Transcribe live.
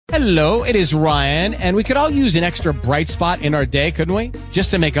Hello, it is Ryan, and we could all use an extra bright spot in our day, couldn't we? Just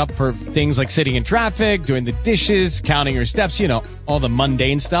to make up for things like sitting in traffic, doing the dishes, counting your steps, you know, all the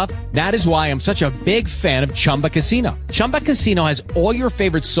mundane stuff. That is why I'm such a big fan of Chumba Casino. Chumba Casino has all your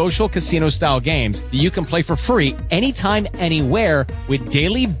favorite social casino-style games that you can play for free anytime, anywhere with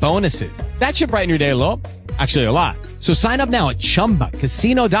daily bonuses. That should brighten your day a little. Actually, a lot. So sign up now at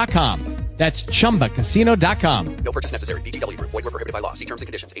ChumbaCasino.com. That's ChumbaCasino.com. No purchase necessary. VGW Group. Void where prohibited by law. See terms and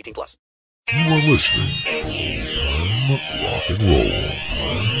conditions. 18+. You are listening to Rock and Roll.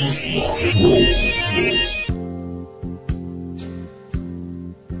 Rock and Roll.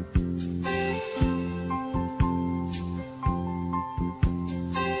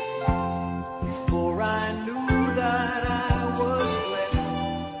 Before I knew that I was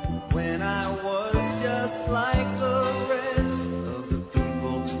blessed, when I was just like the rest of the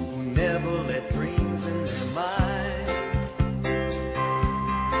people who never let dreams in their minds.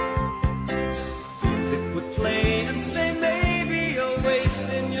 Music would play and say maybe you're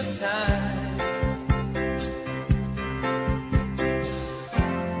wasting your time.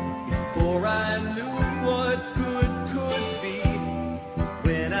 Before I knew what good could be,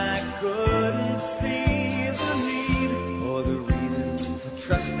 when I couldn't see the need or the reason for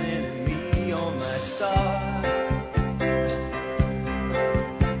trusting in me or my star.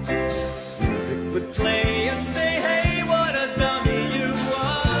 Music would play and say, hey, what a dummy you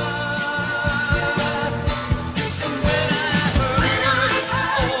are. And when I heard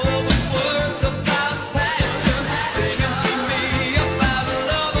all the words about passion, singing to me about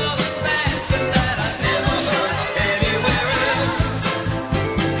love of a passion that I never heard anywhere else.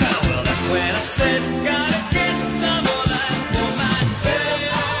 Well, that's when I said, gotta get some of that for myself.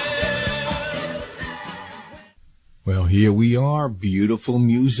 Well, here we are, Beautiful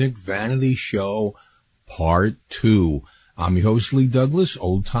Music Vanity Show, Part 2. I'm your host, Lee Douglas.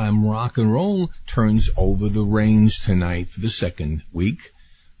 Old Time Rock and Roll turns over the reins tonight for the second week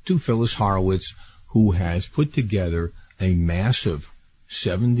to Phyllis Horowitz, who has put together a massive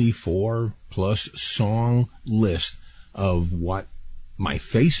 74-plus song list of what my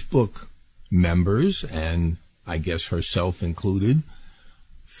Facebook members, and I guess herself included,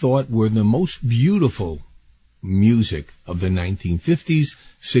 thought were the most beautiful music of the 1950s,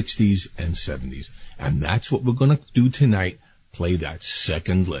 60s, and 70s. And that's what we're going to do tonight, play that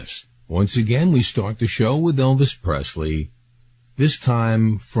second list. Once again, we start the show with Elvis Presley, this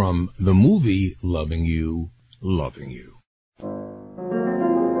time from the movie Loving You, Loving You.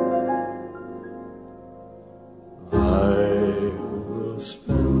 I will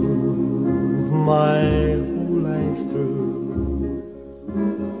spend my whole life through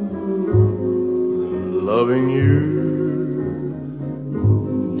loving you,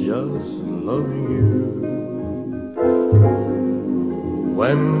 just loving you.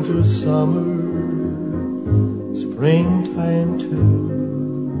 Winter, summer, springtime too,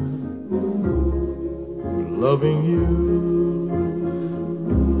 loving you,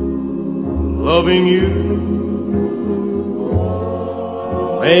 loving you.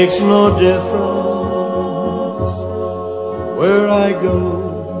 Makes no difference where I go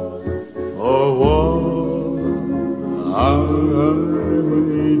or what I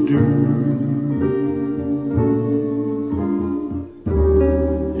may do.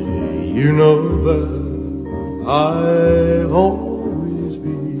 You know that I've always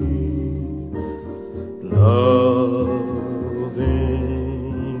been loving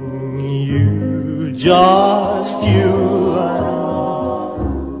you, just you.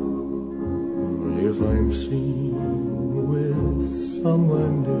 If I'm seen with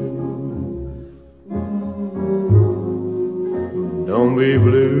someone new, don't be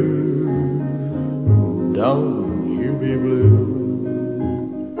blue, don't you be blue.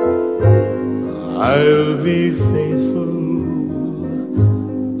 I'll be faithful,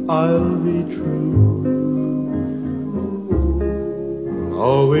 I'll be true,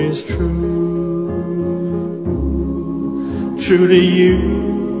 always true, true to you.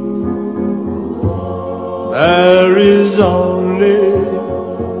 There is only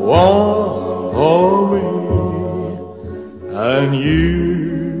one for me, and you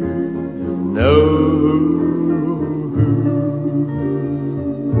know who.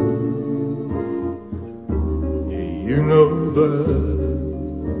 You know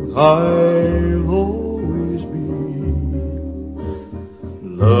that I'll always be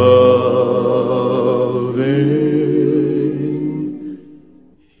loving you.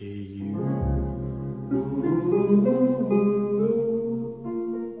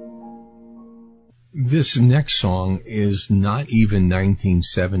 This next song is not even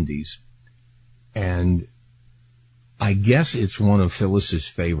 1970s, and I guess it's one of Phyllis's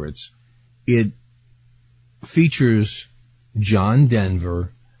favorites. It features John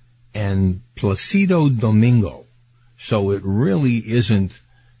Denver and Placido Domingo. So it really isn't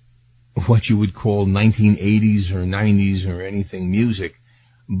what you would call 1980s or 90s or anything music,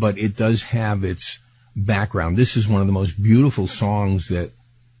 but it does have its background. This is one of the most beautiful songs that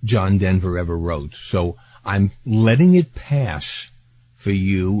John Denver ever wrote. So I'm letting it pass for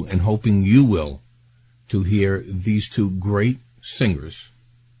you and hoping you will to hear these two great singers,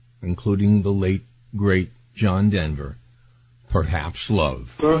 including the late, great John Denver, Perhaps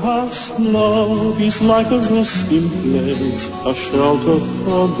Love. Perhaps love is like a resting place, a shelter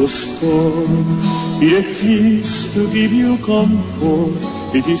from the storm. It exists to give you comfort,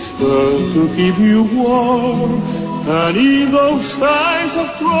 it is there to keep you warm. And in those times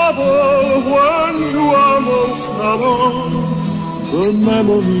of trouble, when you are most alone, the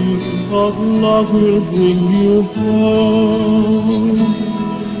memory of love will bring you home.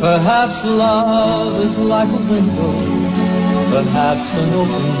 Perhaps love is like a window, perhaps an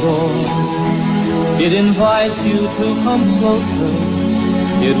open door. It invites you to come closer,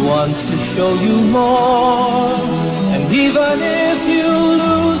 it wants to show you more. And even if you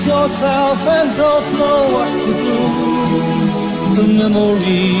lose yourself and don't know what to do, the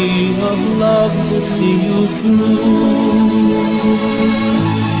memory of love will see you through.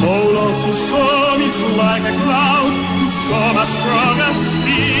 Oh, love to some is like a cloud, to some as strong as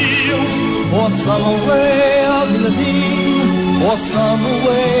steel. For some a way of living, for some a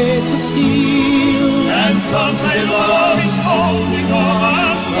way to feel. And some say love is holding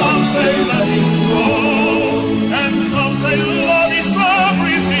on, some say letting go. And some say love is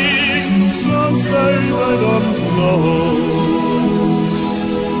everything, some say they don't know.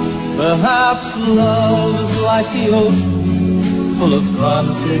 Perhaps love is like the ocean, full of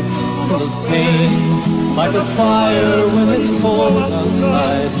conflict, full of pain. Like a fire when it's cold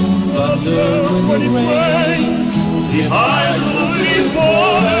outside, thunder when it rains. If I live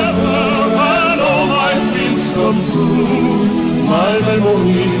forever and all my dreams come true, my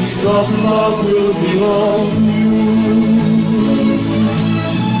memories of love will belong to you.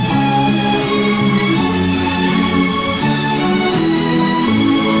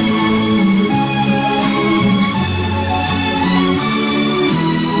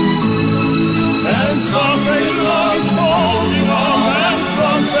 And some say love is holding on, and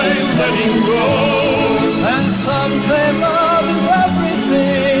some say letting go. And some say love is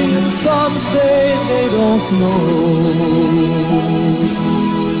everything, and some say they don't know.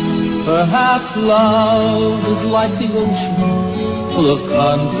 Perhaps love is like the ocean, full of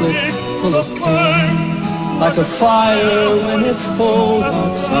conflict, full of pain. Like a fire when it's cold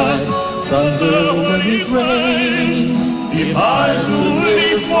outside, thunder when it rains. If I should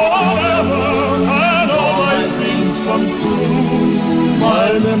live forever and all my dreams come true, my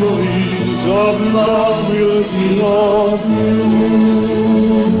memories of love will belong to you.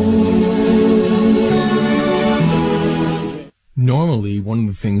 Normally, one of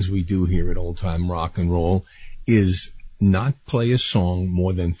the things we do here at Old Time Rock and Roll is not play a song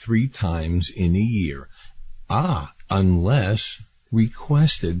more than 3 times in a year. Unless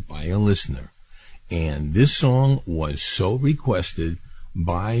requested by a listener. And this song was so requested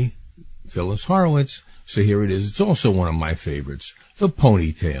by Phyllis Horowitz, so here it is. It's also one of my favorites, The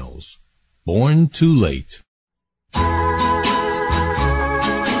Ponytails, Born Too Late.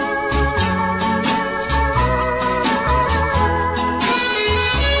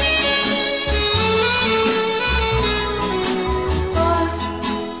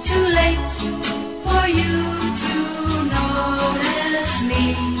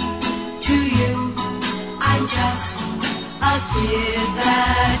 Kid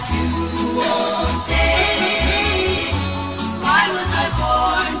that you won't date. Why was I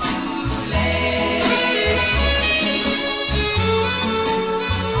born too late?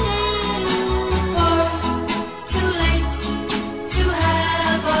 Born too late to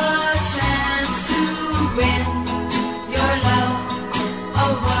have a chance to win your love.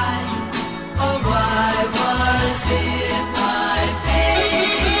 Oh why was it my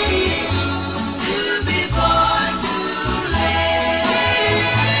fate to be born too late?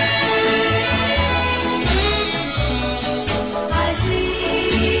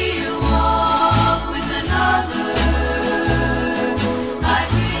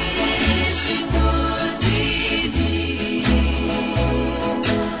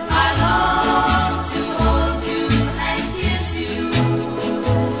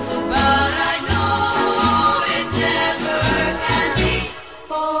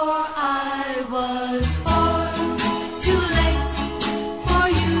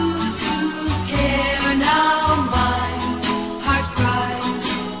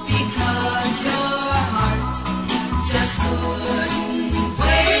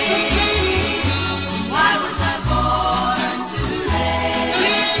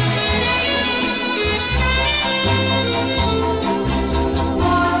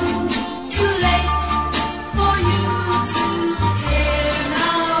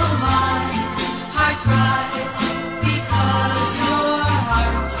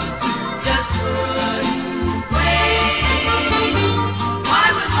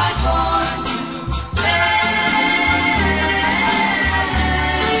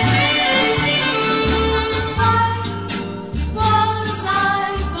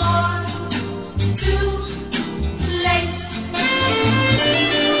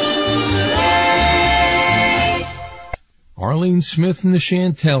 Marlene Smith and the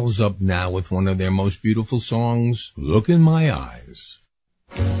Chantels up now with one of their most beautiful songs, Look in My Eyes.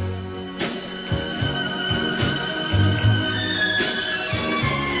 Look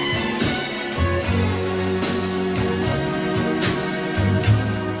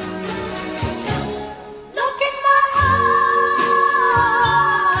in my eyes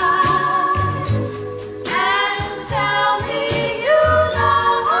and tell me you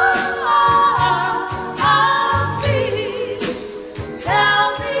love me.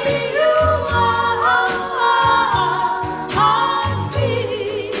 Tell me you love me.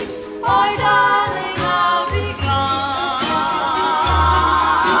 Oh, darling, I'll be gone.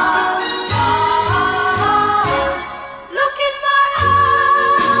 Look in my eyes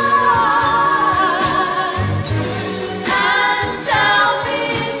and tell me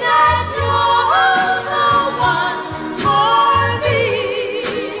that you're the one for me,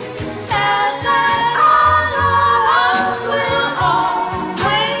 and that our love will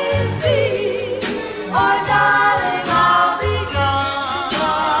always be. Oh, darling, I'll be gone.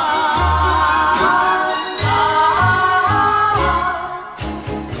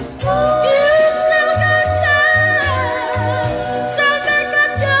 You've still got time, so make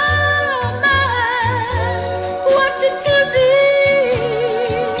up your mind. What's it to be?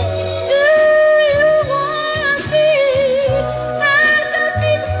 Do you want me? And don't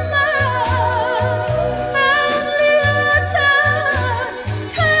be mine. Only your touch,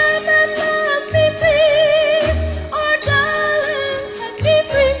 come and love me, please. Oh, darling, set me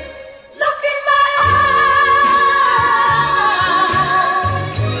free. Look in my eyes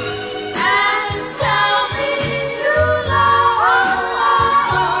and tell me you love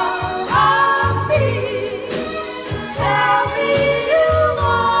me. Tell me you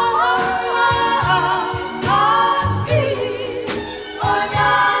love me. Oh,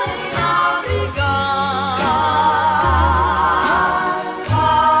 darling, I'll be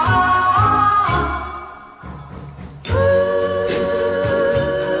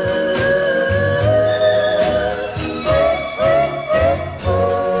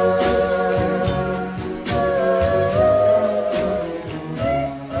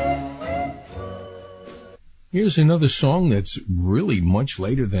Here's another song that's really much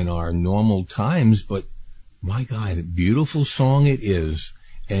later than our normal times, but my God, a beautiful song it is.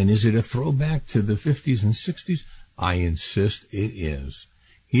 And is it a throwback to the 50s and 60s? I insist it is.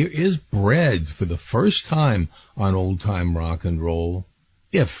 Here is Bread for the first time on Old Time Rock and Roll.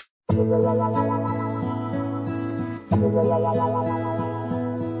 If.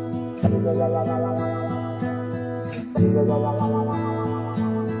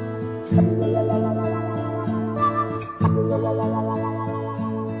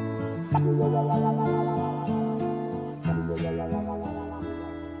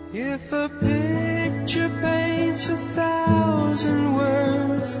 If a picture paints 1,000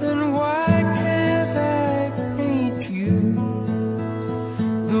 words, then why can't I paint you?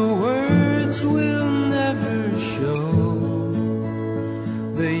 The words will never show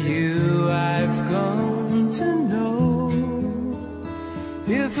the you I've come to know.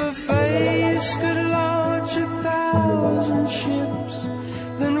 If a face could launch 1,000 ships,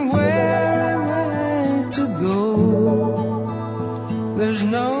 then where am I to go? There's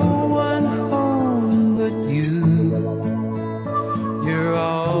no one home but you. You're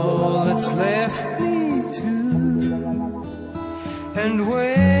all that's left me to. And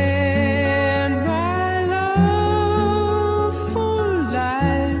when my love for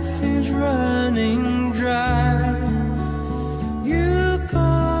life is running dry, you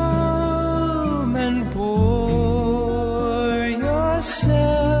come and pour yourself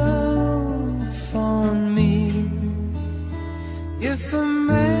on me. If a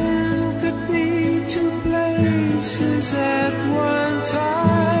man could be 2 places at one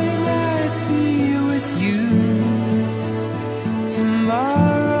time, I'd be with you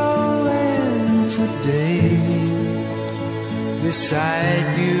tomorrow and today,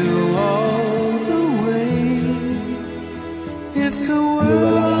 beside you all the way. If the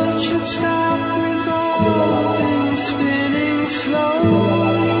world should stop with all things spinning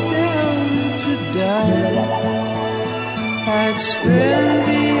slowly down to die, I'd spend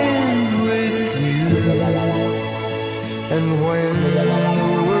the end with you. And when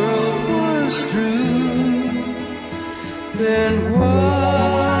the world was through, then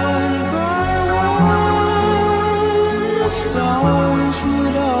one by one the stars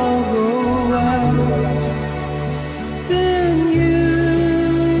would all go out. Then you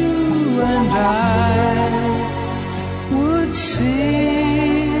and I would simply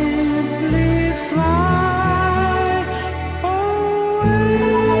fly away.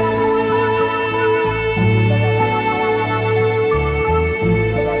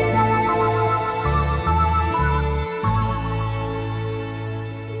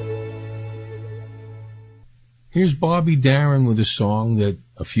 Here's Bobby Darin with a song that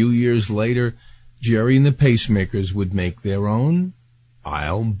a few years later, Jerry and the Pacemakers would make their own,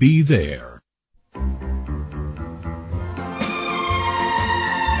 I'll Be There.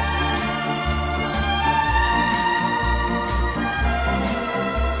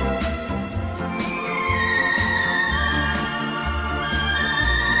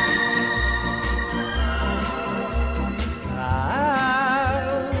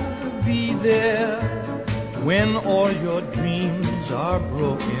 I'll be there when all your dreams are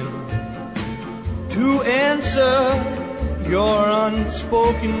broken, to answer your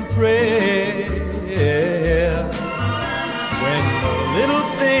unspoken prayer. When the little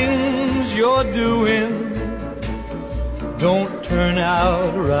things you're doing don't turn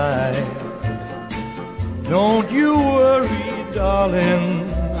out right, don't you worry,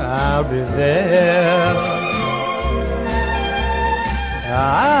 darling, I'll be there.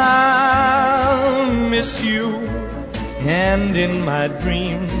 I'll miss you, and in my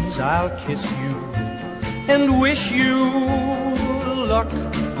dreams I'll kiss you and wish you luck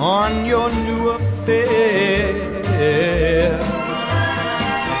on your new affair.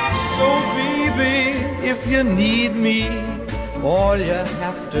 So baby, if you need me, all you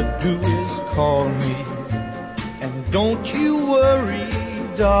have to do is call me. And don't you worry,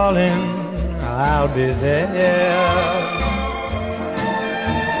 darling, I'll be there.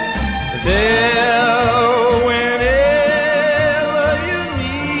 There whenever you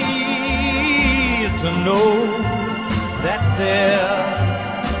need to know that there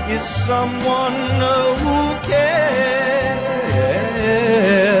is someone who cares.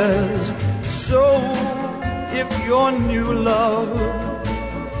 So if your new love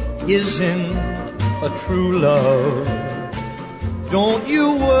isn't a true love, don't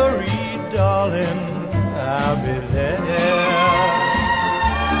you worry, darling, I'll be there.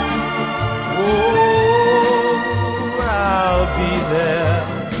 Oh, I'll be there.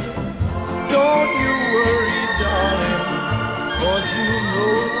 Don't you worry, darling, 'cause you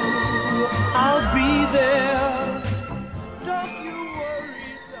know I'll be there. Don't you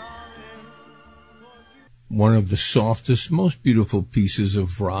worry, darling. One of the softest, most beautiful pieces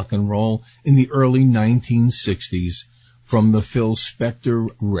of rock and roll in the early 1960s from the Phil Spector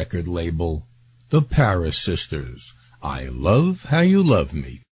record label, the Paris Sisters. I Love How You Love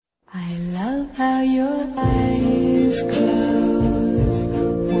Me. I love how your eyes close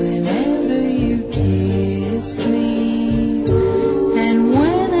whenever you kiss me, and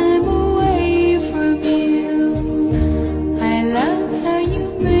when I'm away from you, I love how you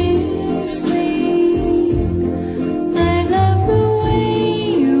miss me. I love the way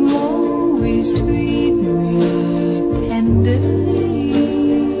you always treat me tenderly,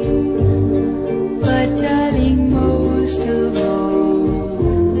 but darling, most of all,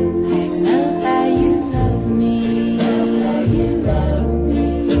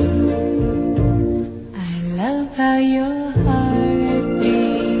 how your heart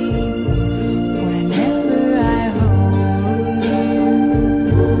beats whenever I hold you.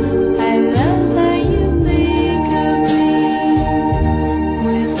 I love how you think of me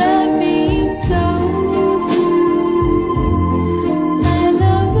without being told to. I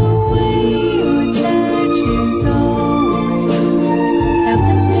love the way your touch is always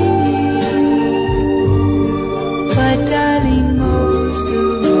heavenly, but darling, most of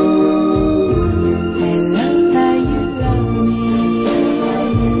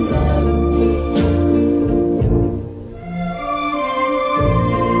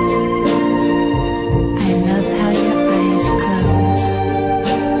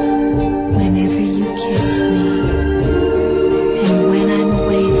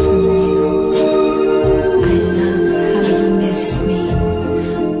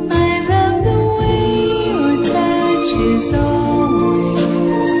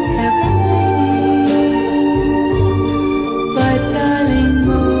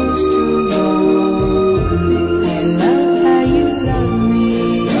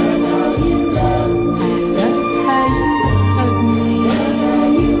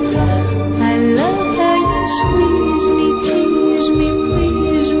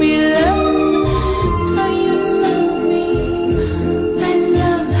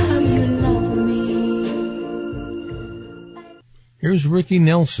Here's Ricky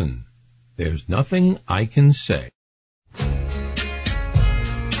Nelson. There's Nothing I Can Say.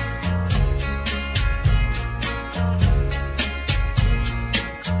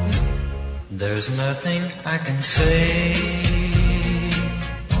 There's nothing I can say.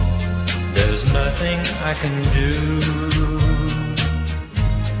 There's nothing I can do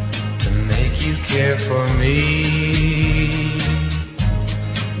to make you care for me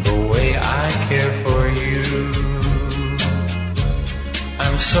the way way I care for you.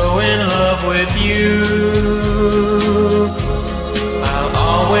 I'm so in love with you. I'll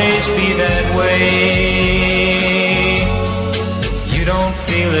always be that way. If you don't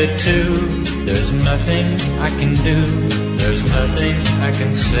feel it too, there's nothing I can do. There's nothing I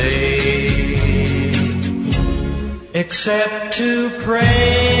can say except to pray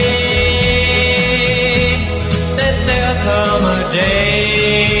that there'll come a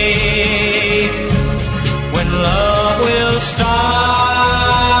day when love will start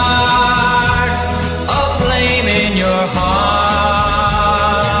a flame in your heart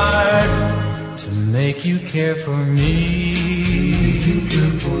to make you care for me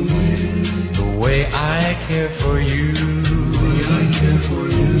the way I care for you.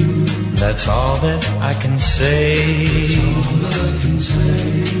 That's all that I can say.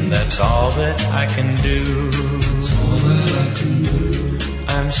 That's all that I can do.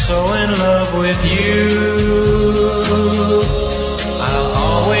 I'm so in love with you. I'll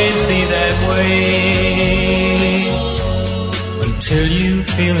always be that way. Until you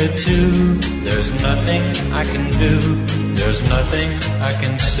feel it too, there's nothing I can do. There's nothing I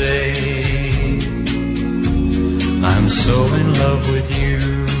can say. I'm so in love with you.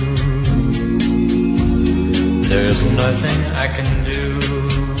 There's nothing I can do.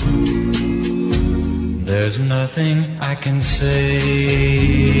 There's nothing I can say.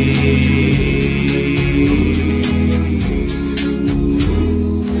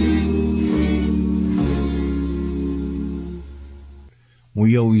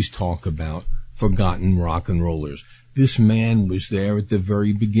 We always talk about forgotten rock and rollers. This man was there at the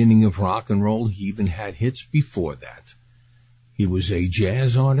very beginning of rock and roll. He even had hits before that. He was a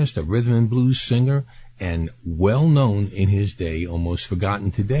jazz artist, a rhythm and blues singer, and well known in his day, almost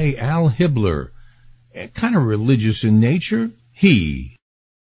forgotten today, Al Hibbler. Kind of religious in nature. He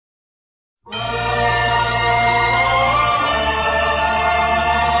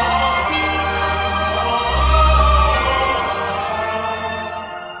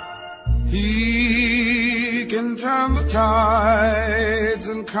can turn the tides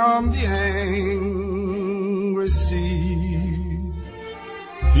and calm the angry sea.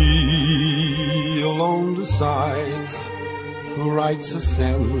 He alone decides who writes a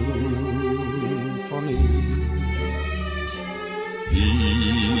symphony.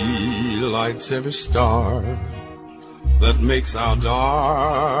 He lights every star that makes our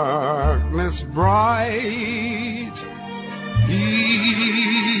darkness bright.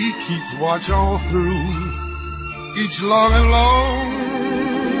 He keeps watch all through each long and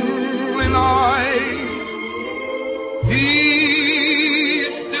lonely night. He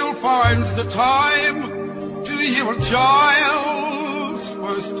still finds the time to hear a child's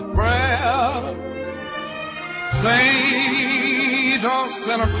first prayer. Saint or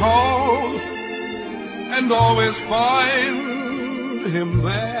sinner calls and always find him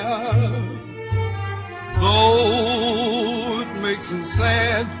there. Though it makes him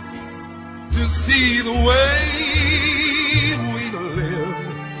sad to see the way we live,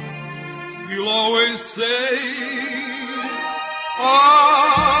 he'll always say, I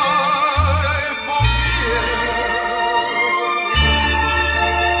forgive.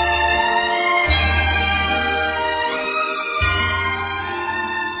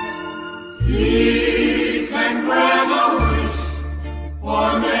 He can grant a wish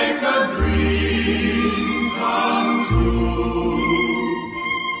or make a dream come true.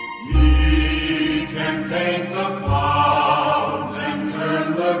 He can paint the clouds and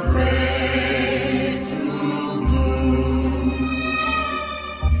turn the gray to blue.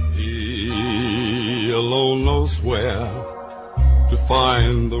 He alone knows where to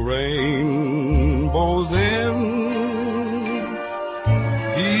find the rainbow's end.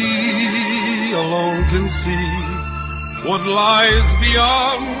 He alone can see what lies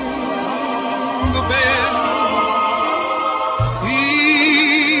beyond the bend.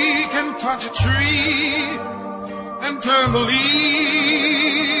 He can touch a tree and turn the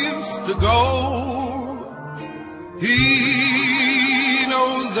leaves to gold. He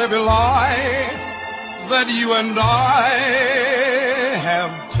knows every lie that you and I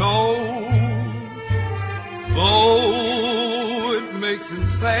have told. Though it makes him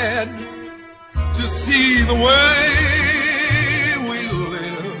sad to see the way we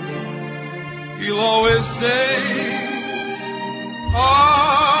live, he'll always say, I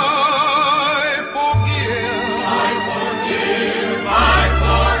forgive. I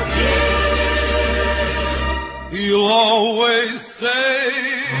forgive. He'll always say,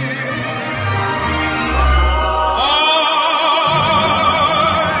 I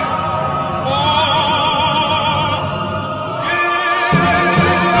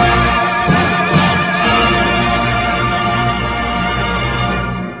forgive.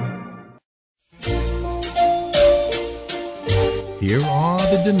 Here are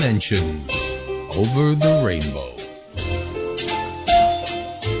the dimensions over the rainbow.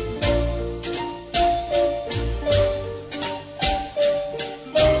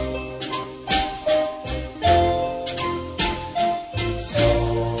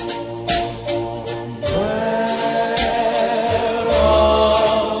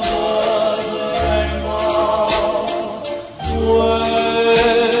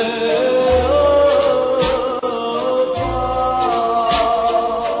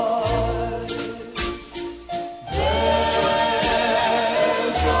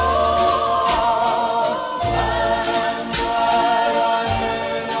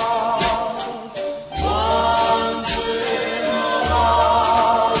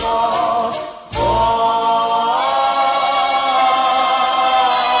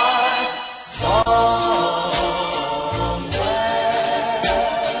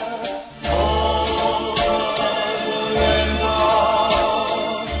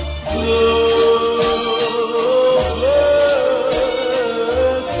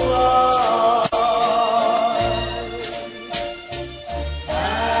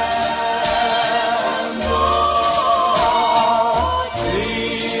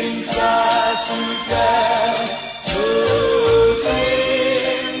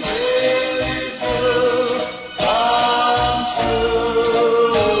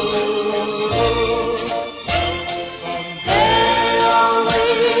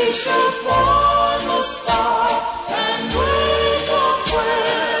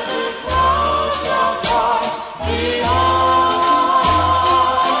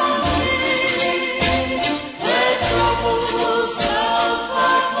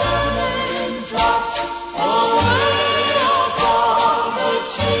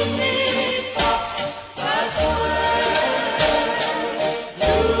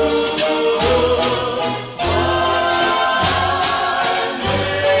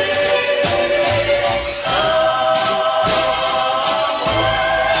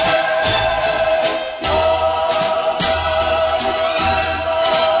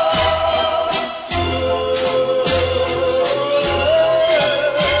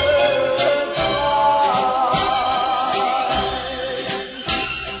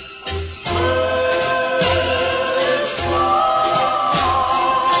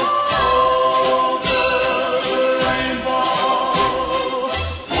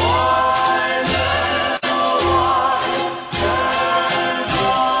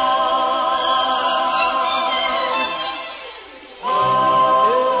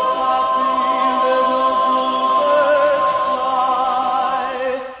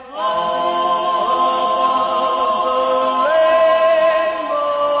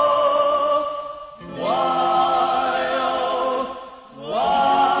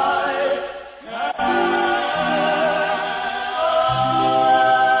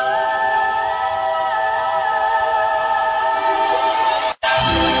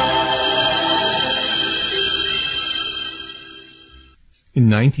 In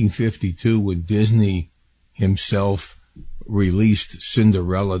 1952, when Disney himself released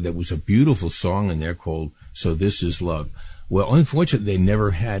Cinderella, there was a beautiful song in there called So This Is Love. Well, unfortunately, they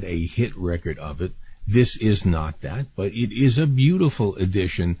never had a hit record of it. This is not that, but it is a beautiful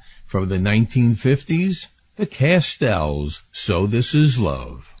edition from the 1950s, the Castells, So This Is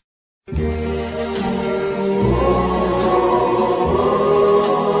Love.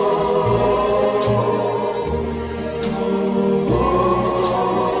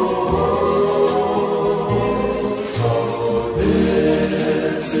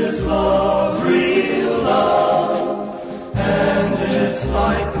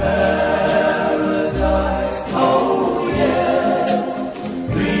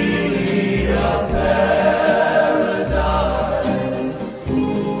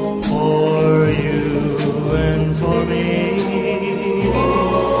 For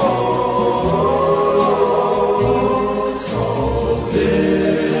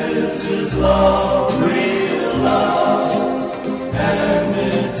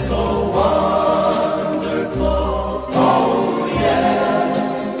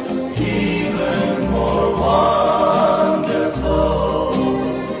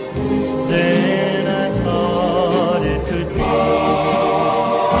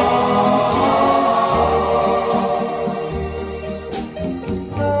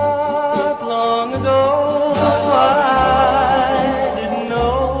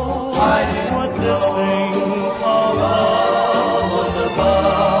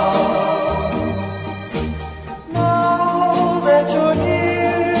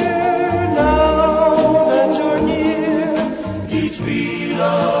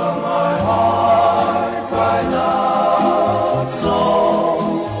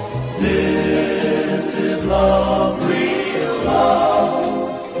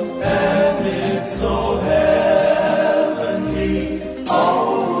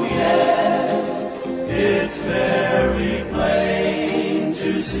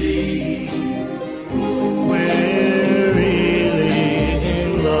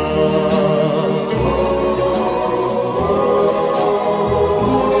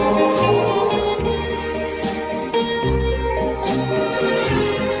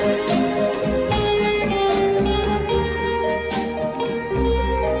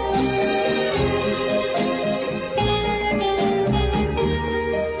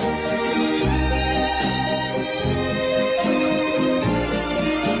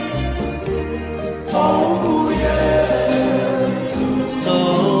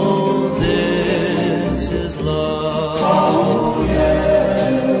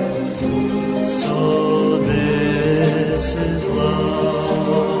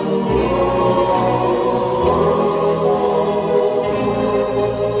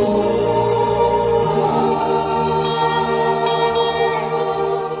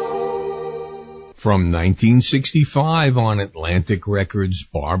From 1965 on Atlantic Records,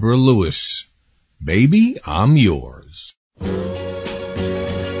 Barbara Lewis, Baby, I'm Yours.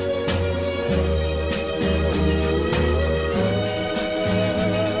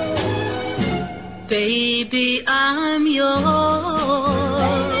 Baby, I'm yours,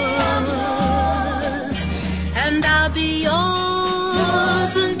 and I'll be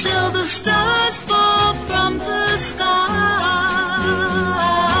yours until the stars fall from the sky.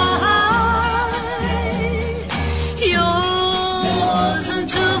 Yours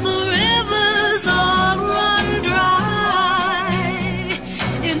until the rivers all run dry.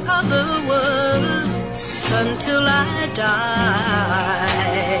 In other words, until I die.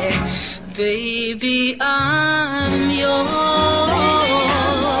 Baby, I'm yours,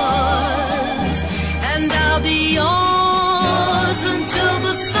 and I'll be yours until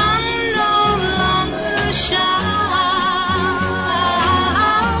the sun no longer shines.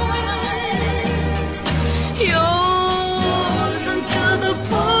 Yours until the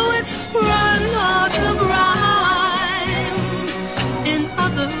poets run out of rhyme. In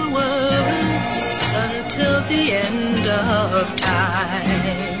other words, until the end of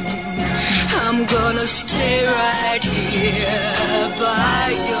time. I'm gonna stay right here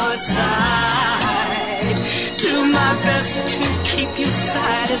by your side. Do my best to keep you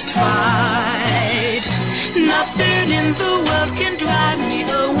satisfied. Nothing in the world can drive me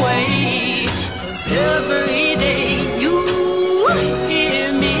away. 'Cause every day you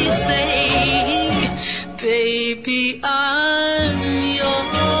hear me say, baby, I'm yours,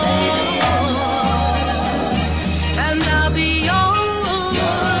 and I'll be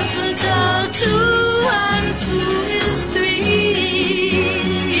yours until 2 and 2 is 3.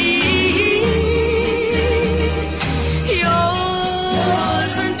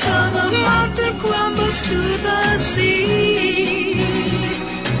 Yours until the mountain crumbles to the sea.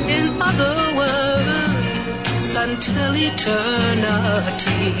 In other words, until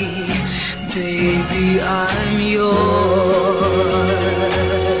eternity. Baby, I'm yours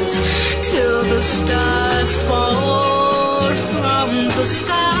till the stars fall from the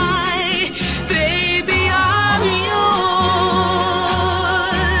sky. Baby, I'm yours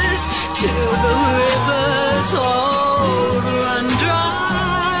till the rivers all run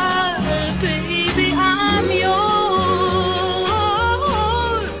dry. Baby, I'm yours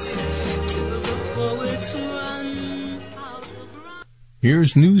till the poets run out of rhyme.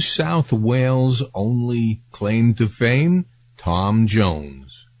 Here's New South Wales' only claim to fame, Tom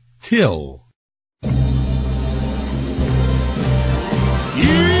Jones. Till.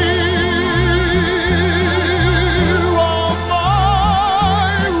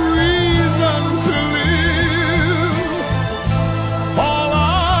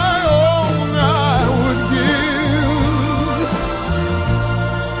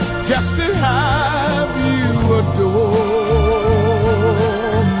 Just to have you adore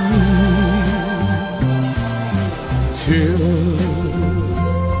me till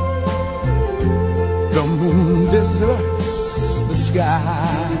the moon deserts the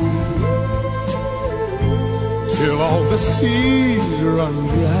sky, till all the seas run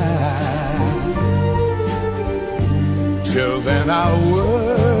dry. Till then I'll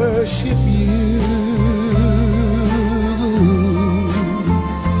worship you.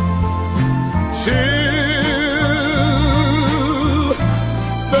 Till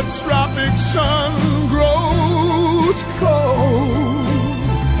the tropic sun grows cold,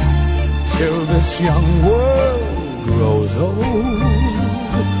 till this young world grows old,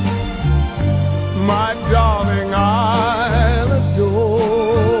 my darling, I'll adore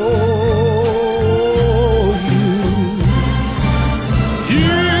you.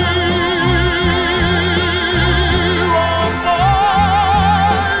 You are my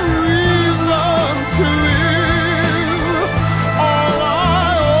reason to live. All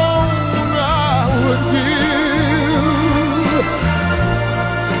I own I would give,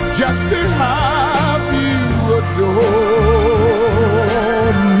 just to have you adore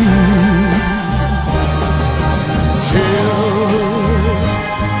me. Till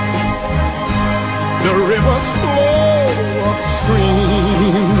the rivers flow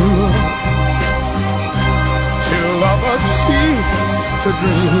upstream, till lovers cease to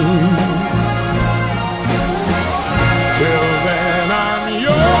dream. Till then I'm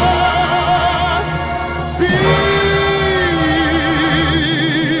yours, be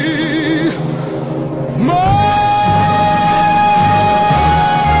more.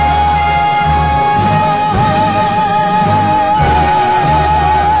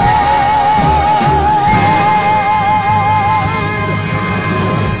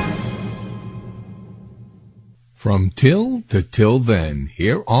 From Till to Till Then.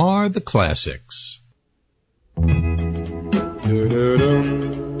 Here are the classics.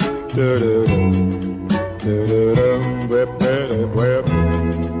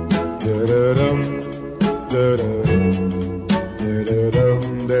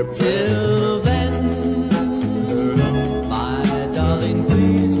 Till then, my darling,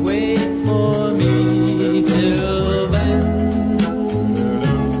 please wait for me. Till then,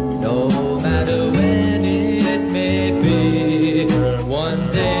 no matter when it may be, one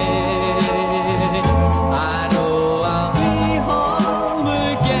day I know I'll be home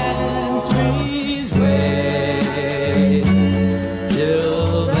again. Please wait.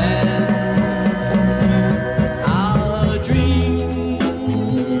 Till then, our dream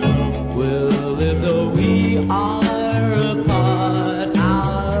will live though we are apart.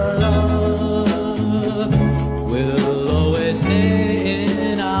 Our love will always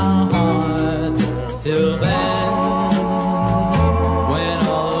stay in our hearts. Till then, when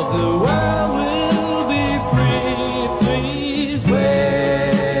all of the world will be free, please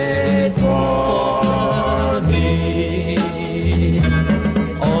wait for me.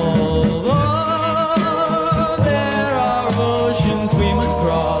 Although there are oceans we must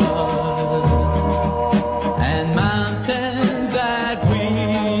cross and mountains that we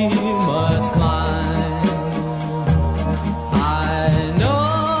must climb, I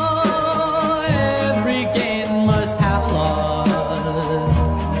know every gain must have a loss.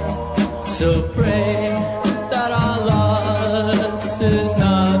 So pray that our loss is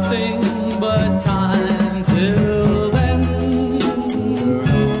nothing but time. Till then,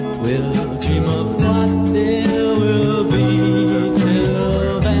 we'll dream of what there will be.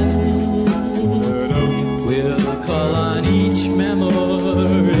 Till then, we'll call on each memory.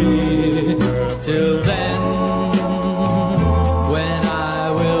 Till then, when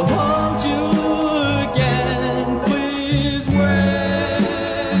I will hold you again, please wait.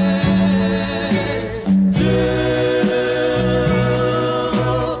 Till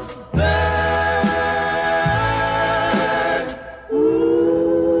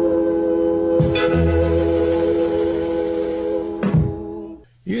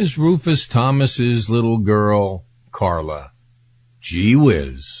Here's Rufus Thomas's little girl, Carla. Gee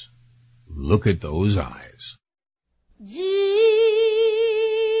whiz, look at those eyes. Gee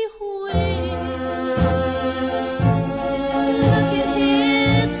whiz, look at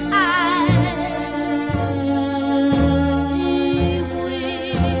his eyes. Gee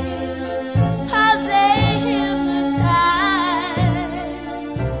whiz, how they hypnotize.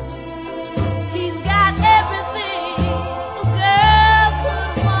 He's got everything a girl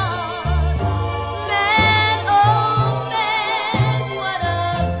could want. Man, oh man, what a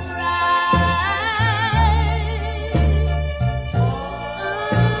prize.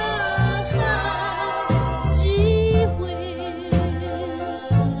 Gee whiz,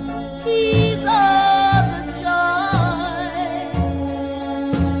 he's overjoyed.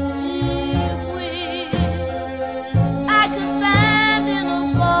 Gee whiz, I could find in a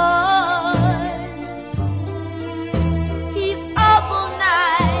boy. He's awful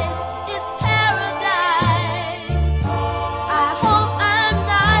nice, it's paradise. I hope I'm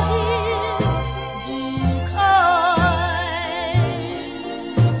not his decoy.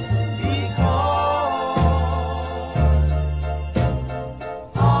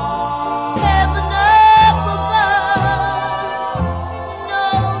 Heaven up above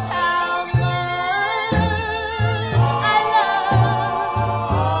knows how much I love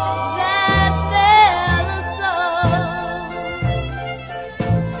that fella so.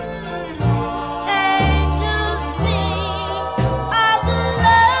 Angels sing of the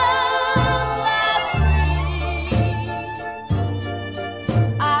love I bring.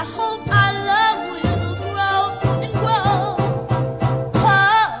 I hope our love will grow and grow.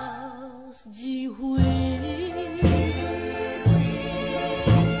 'Cause gee whiz,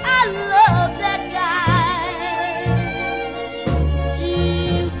 I love that guy.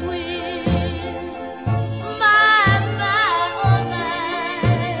 Gee whiz, my, oh my.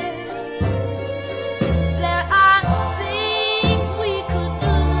 There are things we could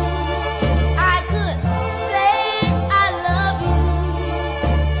do. I could say I love you,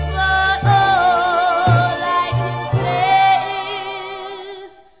 but all I can say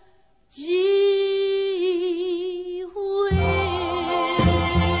is gee whiz.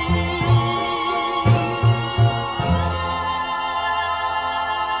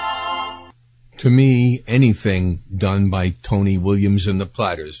 To me, anything done by Tony Williams and the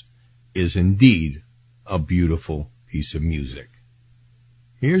Platters is indeed a beautiful piece of music.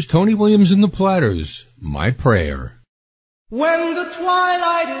 Here's Tony Williams and the Platters, My Prayer. When the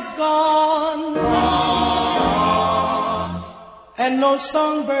twilight is gone and no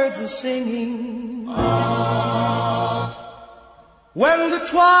songbirds are singing. When the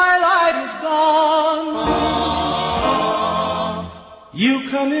twilight is gone, you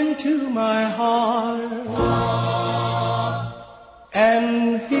come into my heart,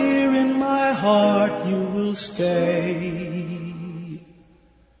 and here in my heart you will stay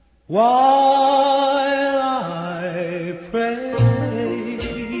while I pray.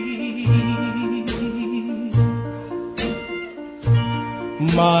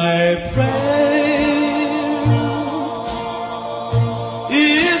 My prayer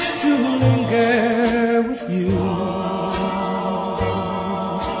is to linger with you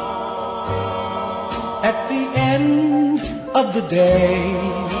at the end of the day,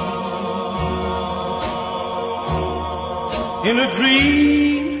 in a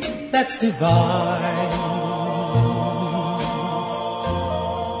dream that's divine.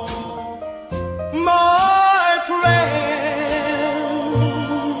 My prayer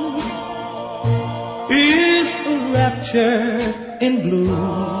is a rapture in blue,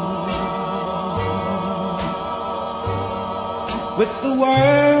 with the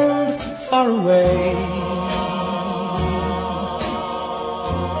world far away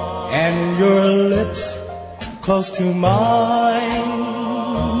and your lips close to mine.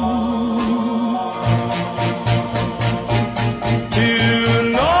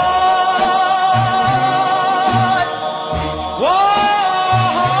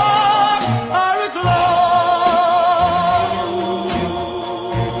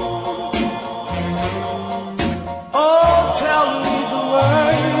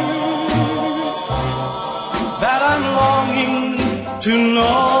 To know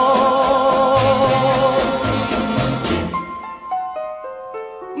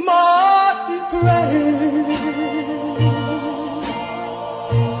my prayer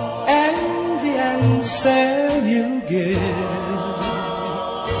and the answer you give,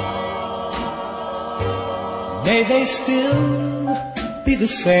 may they still be the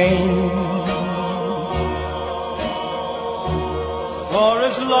same. For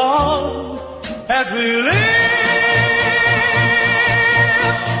as long as we live,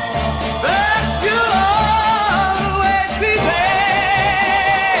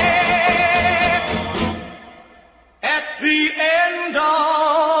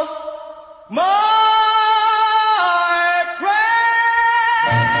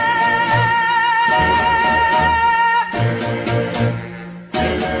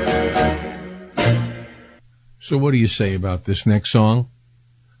 So what do you say about this next song?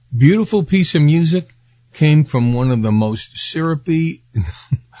 Beautiful piece of music, came from one of the most syrupy,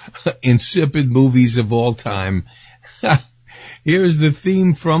 insipid movies of all time. Here's the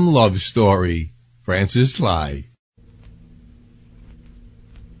theme from Love Story, Francis Lai.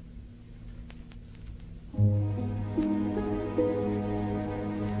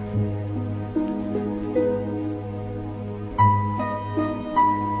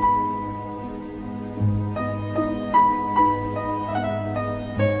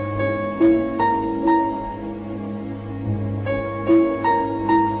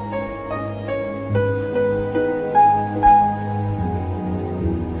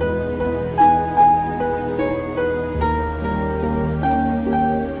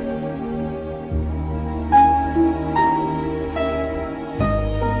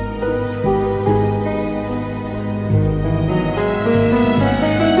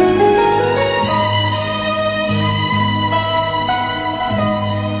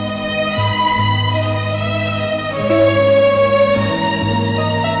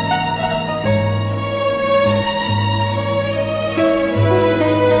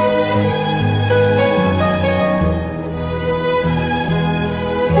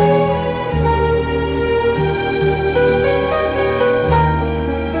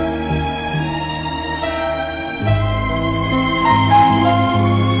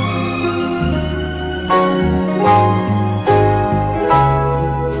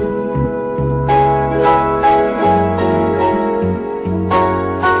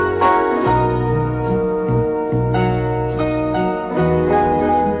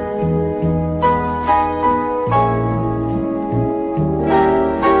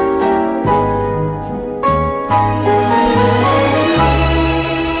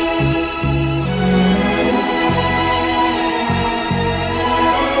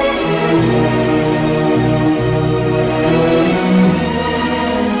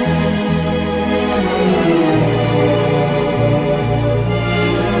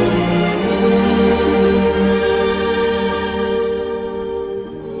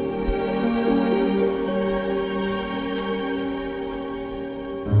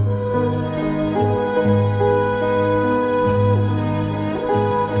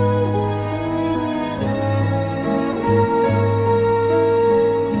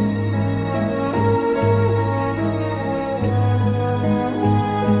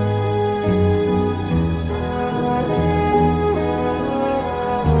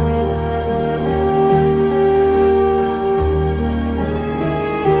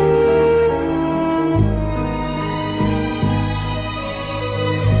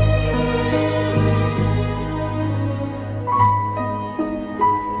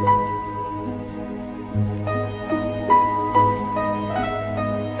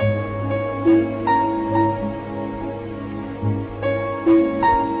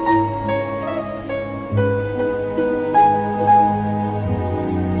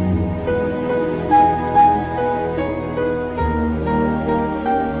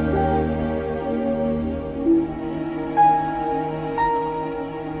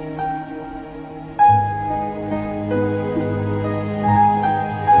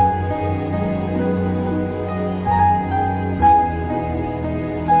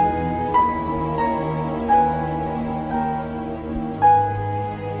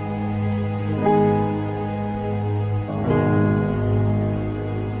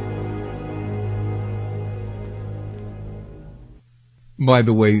 By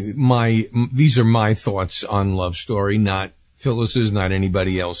the way, these are my thoughts on Love Story, not Phyllis's, not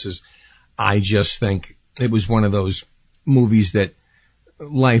anybody else's. I just think it was one of those movies that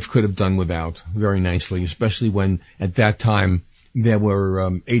life could have done without very nicely, especially when at that time there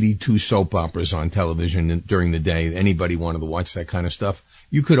were 82 soap operas on television during the day. Anybody wanted to watch that kind of stuff,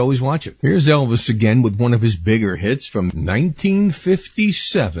 you could always watch it. Here's Elvis again with one of his bigger hits from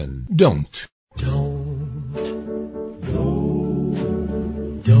 1957, Don't.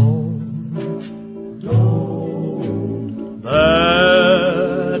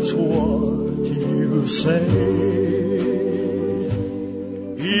 That's what you say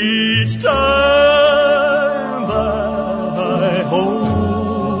each time that I hold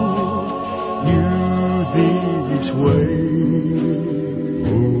you this way.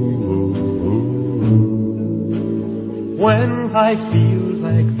 When I feel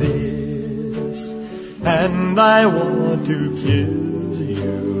like this and I want to kiss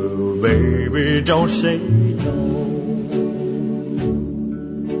you, baby, don't say no.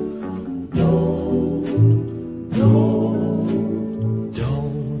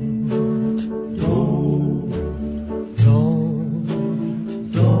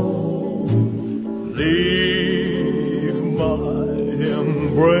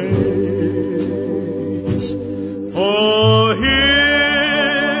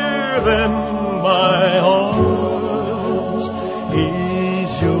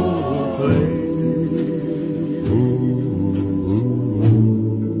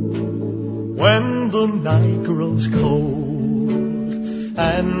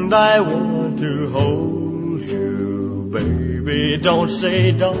 I want to hold you, baby. Don't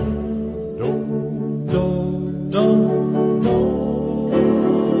say don't, don't, don't, don't, don't.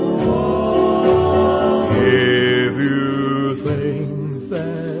 If you think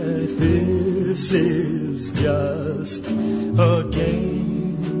that this is just a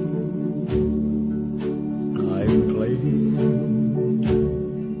game I'm playing,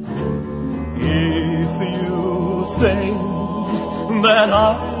 if you think that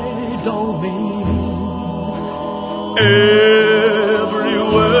I don't mean every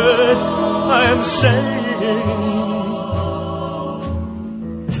word I'm saying.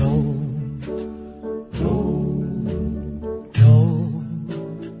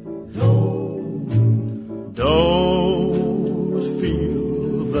 Don't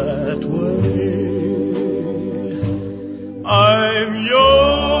feel that way. I'm your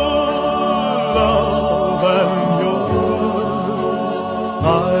love and yours.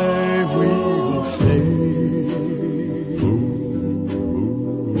 I will stay.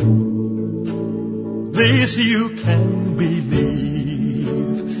 This you can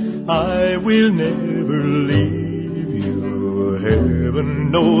believe. I will never leave you.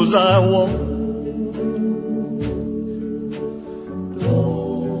 Heaven knows I won't.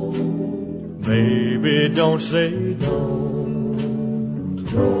 Baby, don't say don't.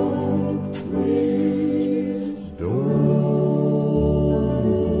 Don't, please, don't.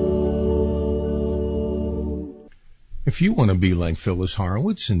 If you want to be like Phyllis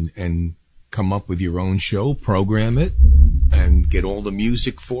Horowitz and come up with your own show, program it, and get all the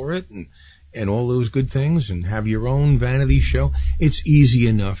music for it, and all those good things, and have your own vanity show, it's easy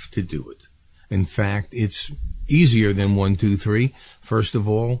enough to do it. In fact, it's easier than 1, 2, 3. First of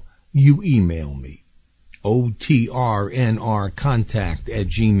all, you email me,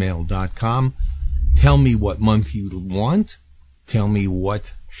 otrnrcontact@gmail.com. Tell me what month you want. Tell me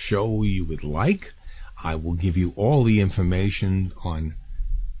what show you would like. I will give you all the information on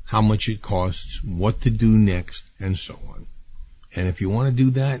how much it costs, what to do next, and so on. And if you want to do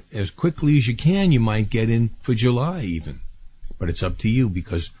that as quickly as you can, you might get in for July even. But it's up to you,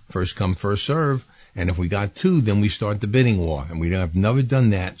 because first come, first serve. And if we got 2, then we start the bidding war. And we have never done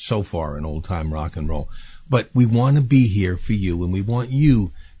that so far in old time rock and roll. But we want to be here for you, and we want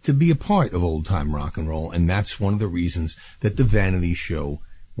you to be a part of old time rock and roll. And that's one of the reasons that the Vanity Show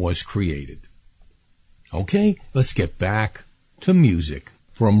was created. Okay, let's get back to music.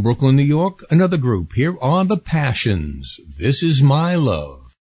 From Brooklyn, New York, another group. Here are the Passions. This Is My Love.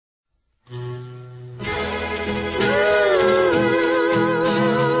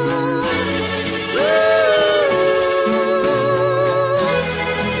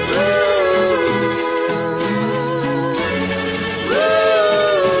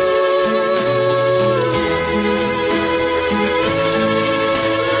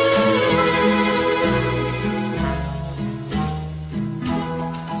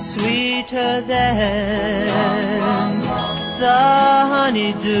 Sweeter than the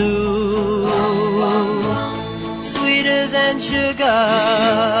honeydew, sweeter than sugar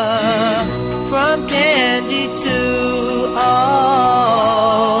from candy to all.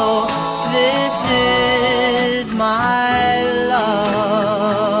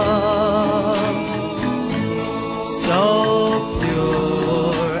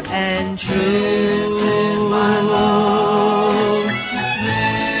 true. This is my love.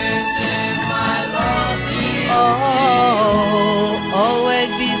 This is my love, dear. Oh,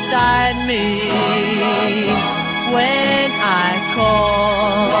 always beside me when I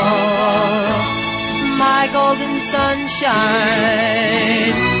call. My golden sunshine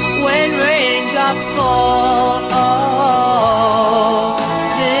when raindrops fall. Oh,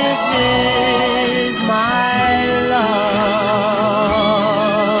 this is my love.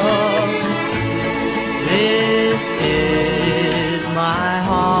 This is my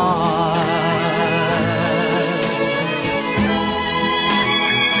heart.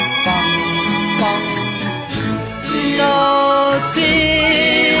 No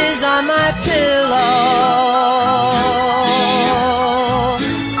tears on my pillow.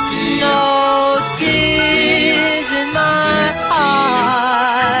 No tears in my eyes.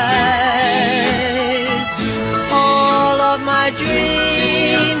 All of my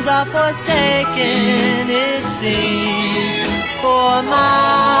dreams are forsaken, it seems, for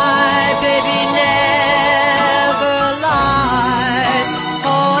my baby never lies.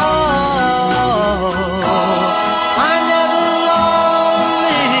 Oh, I'm never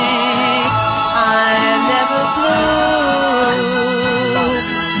lonely, I'm never blue.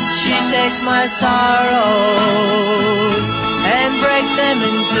 She takes my sorrows and breaks them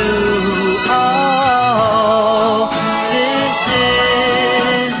in two. Oh, this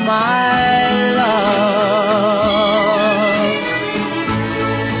is my love.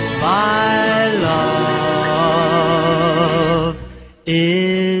 My love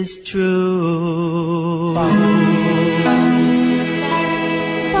is true.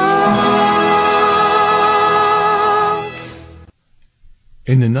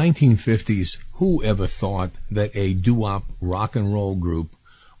 In the 1950s, who ever thought that a doo-wop rock and roll group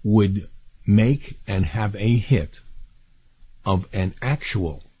would make and have a hit of an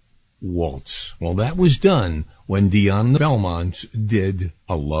actual waltz? Well, that was done when Dion Belmont did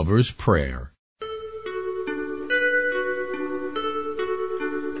A Lover's Prayer.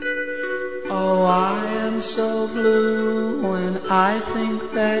 Oh, I am so blue when I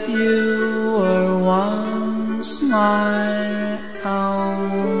think that you were once my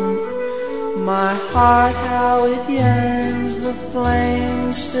own. My heart, how it yearns, the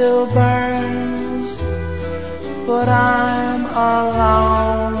flame still burns, but I'm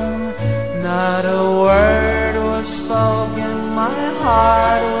alone. Not a word was spoken, my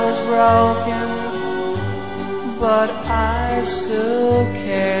heart was broken, but I still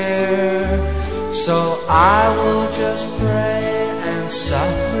care. So I will just pray and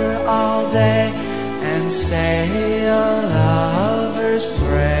suffer all day and say a lover's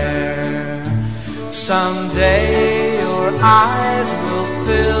prayer. Someday your eyes will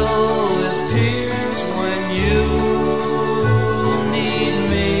fill with tears when you need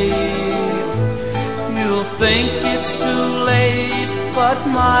me. You'll think it's too late, but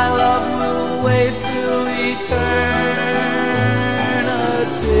my love will wait till eternity.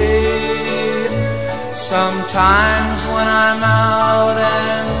 Sometimes when I'm out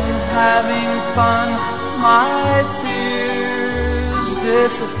and having fun, my tears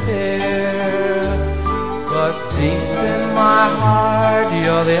disappear. But deep in my heart,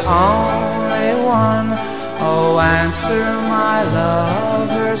 you're the only one. Oh, answer my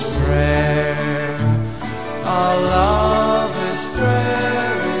lover's prayer. A lover's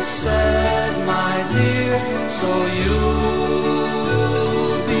prayer is said, my dear, so you'll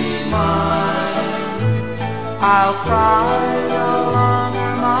be mine. I'll cry no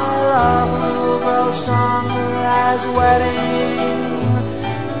longer, my love will grow stronger as wedding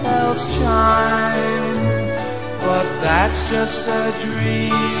bells chime. But that's just a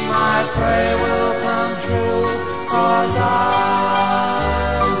dream, I pray will come true, 'cause I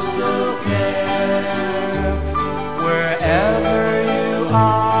still care. Wherever you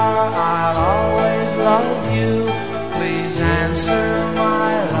are, I'll always love you. Please answer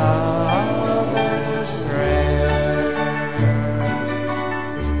my lover's prayer.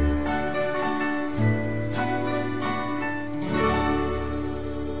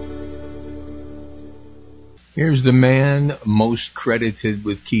 Here's the man most credited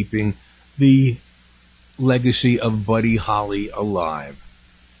with keeping the legacy of Buddy Holly alive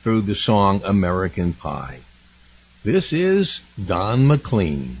through the song American Pie. This is Don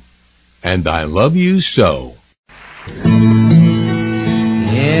McLean, and I Love You So.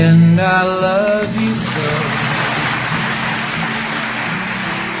 And I love you so.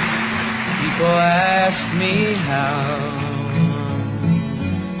 People ask me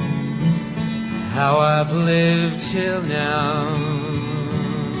how I've lived till now.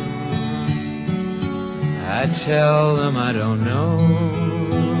 I tell them I don't know.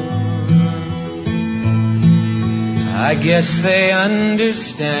 I guess they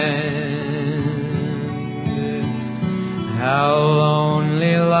understand how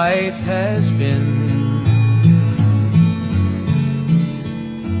lonely life has been.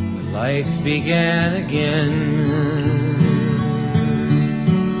 But life began again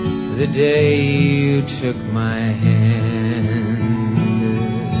the day you took my hand.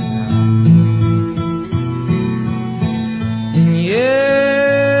 And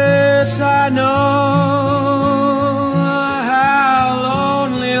yes, I know how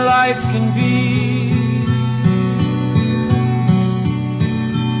lonely life can be.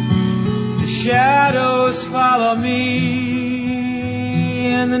 The shadows follow me,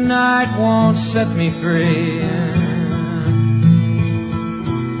 and the night won't set me free.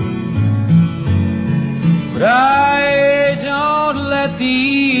 But I don't let the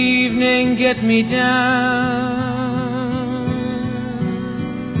evening get me down.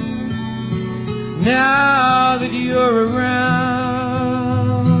 Now that you're around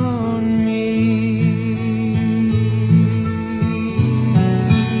me,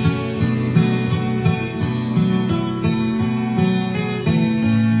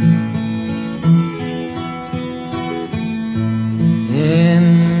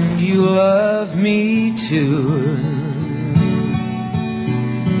 and you love me too.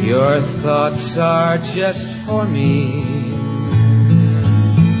 Your thoughts are just for me.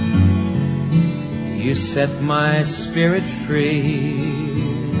 You set my spirit free.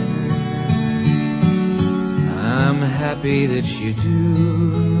 I'm happy that you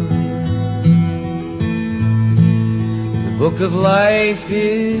do. The book of life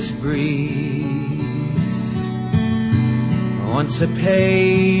is brief. Once a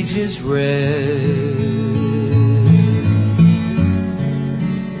page is read,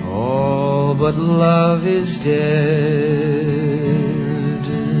 all but love is dead.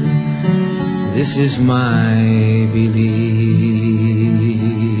 This is my belief.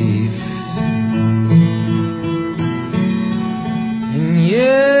 And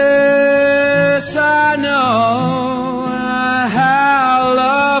yes, I know how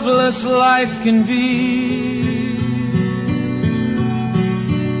loveless life can be.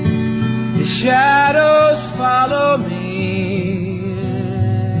 The shadows follow me,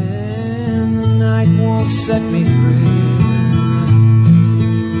 and the night won't set me free.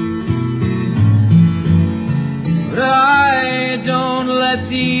 But I don't let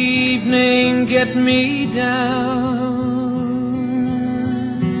the evening get me down.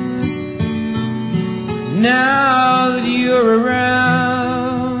 Now that you're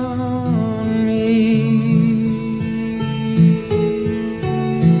around me,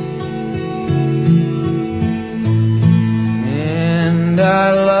 and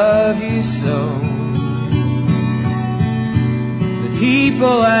I love you so. The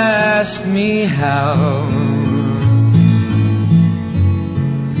people ask me how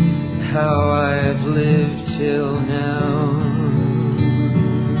I've lived till now.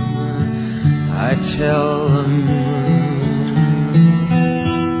 I tell them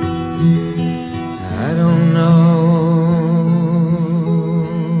I don't know.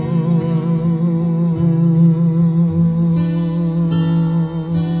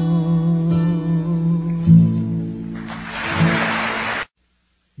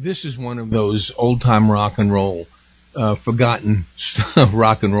 This is one of those old-time rock and roll forgotten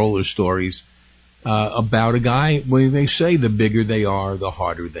rock and roller stories about a guy where they say the bigger they are, the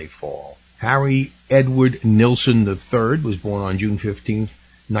harder they fall. Harry Edward Nilsson III was born on June 15th,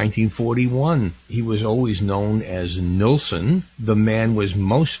 1941. He was always known as Nilsson. The man was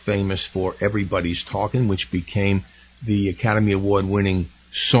most famous for Everybody's Talkin', which became the Academy Award-winning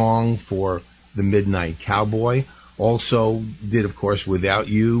song for The Midnight Cowboy. Also did, of course, Without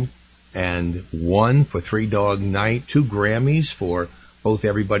You, and won for Three Dog Night, 2 Grammys for both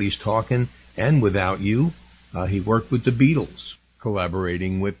Everybody's Talkin' and Without You. He worked with the Beatles,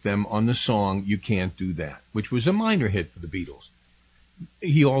 collaborating with them on the song You Can't Do That, which was a minor hit for the Beatles.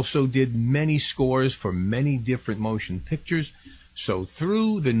 He also did many scores for many different motion pictures, so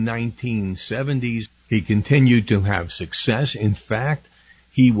through the 1970s, he continued to have success. In fact,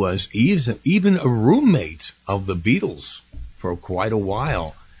 he was even a roommate of the Beatles for quite a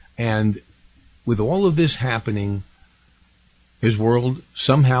while. And with all of this happening, his world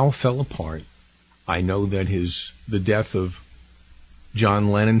somehow fell apart. I know that the death of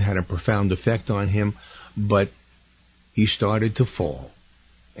John Lennon had a profound effect on him, but he started to fall,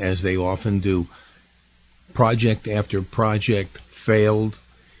 as they often do. Project after project failed.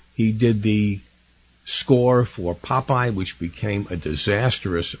 He did the score for Popeye, which became a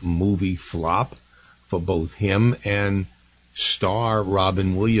disastrous movie flop for both him and star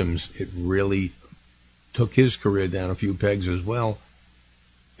Robin Williams. It really took his career down a few pegs as well.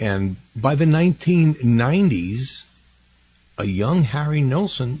 And by the 1990s, a young Harry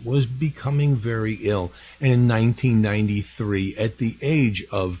Nilsson was becoming very ill. And in 1993, at the age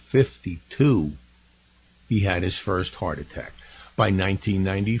of 52, he had his first heart attack. By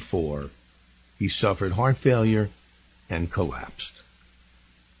 1994, he suffered heart failure and collapsed,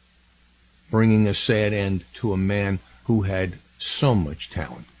 bringing a sad end to a man who had so much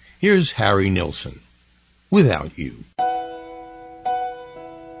talent. Here's Harry Nilsson, Without You.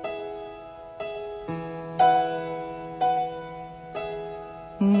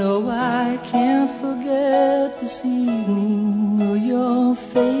 No, I can't forget this evening or your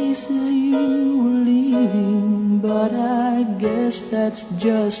face as you were leaving, but I guess that's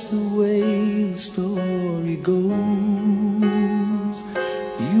just the way the story goes.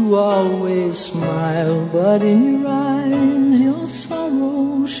 You always smile, but in your eyes your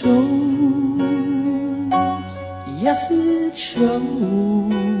sorrow shows. Yes, it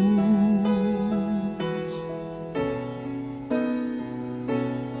shows.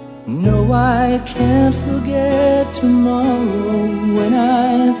 No, I can't forget tomorrow when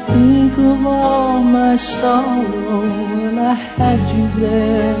I think of all my sorrow. Well, I had you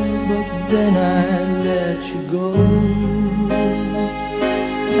there, but then I let you go.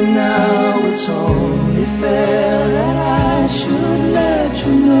 And now it's only fair that I should let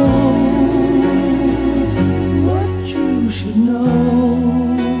you know what you should know.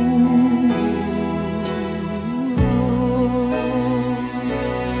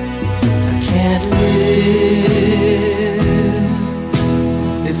 Can't live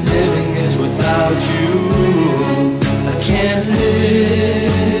if living is without you. I can't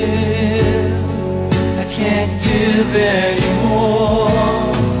live. I can't give anymore.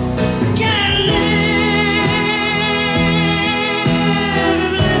 I can't live if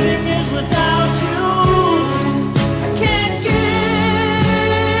living is without you. I can't give.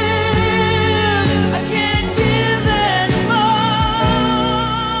 I can't give anymore.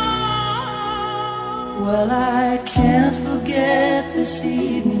 Well, I can't forget this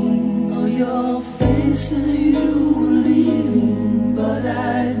evening or your face as you were leaving, but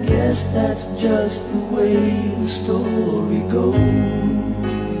I guess that's just the way the story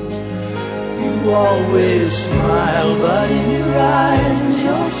goes. You always smile, but in your eyes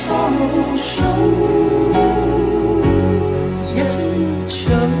your sorrow shows. Yes, it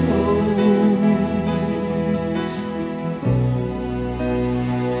shows.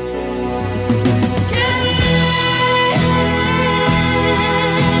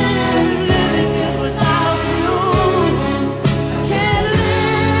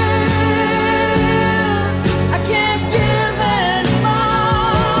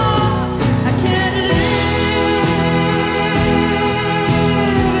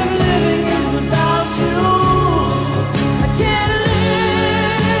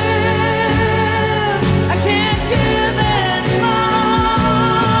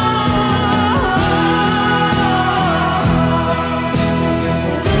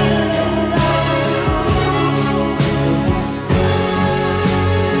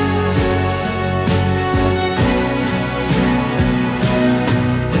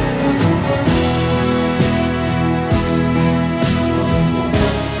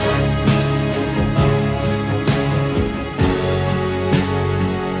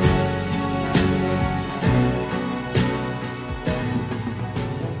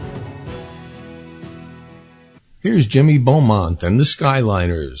 Here's Jimmy Beaumont and the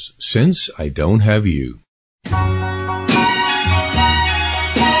Skyliners, Since I Don't Have You.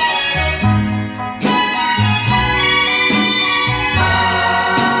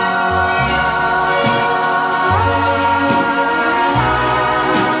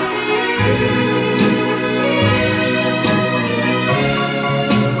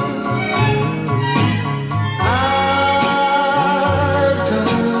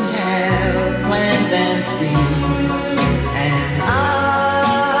 And I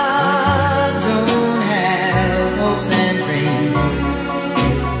don't have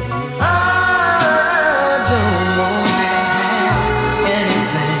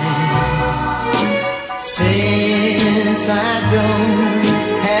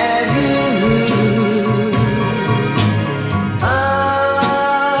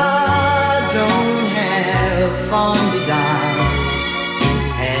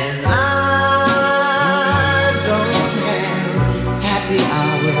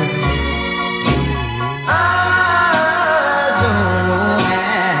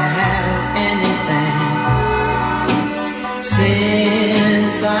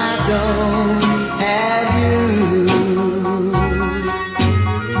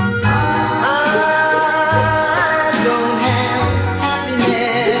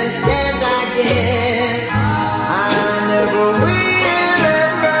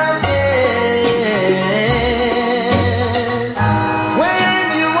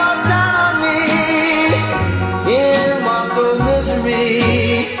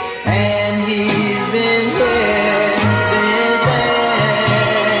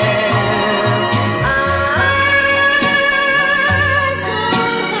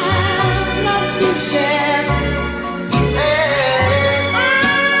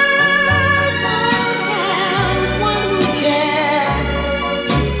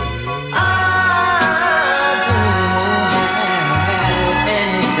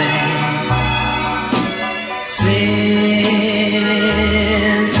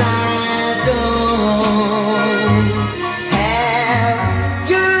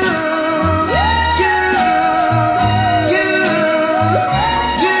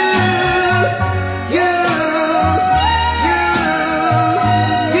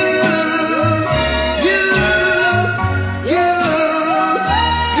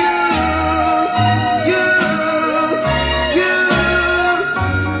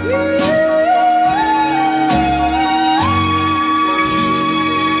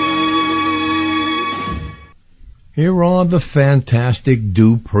Here are the fantastic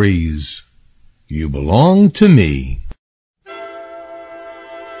Duprees. You belong to me.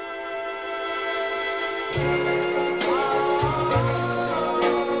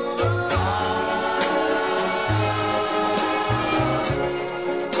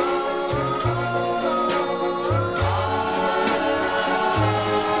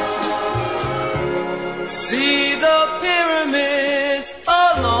 See the pyramids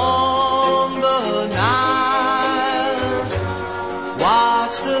along the Nile.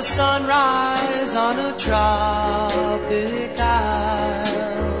 Watch the sunrise on a tropic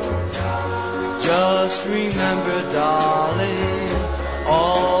isle. Just remember, darling,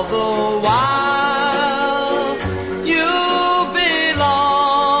 all the while you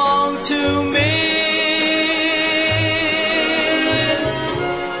belong to me.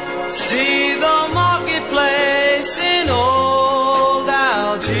 See the marketplace in old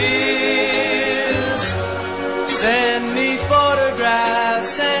Algiers. Send me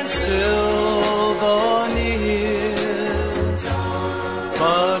photographs and souvenirs.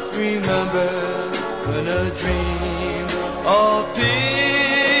 But remember, when a dream appears,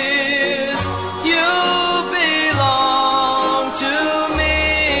 you belong to me.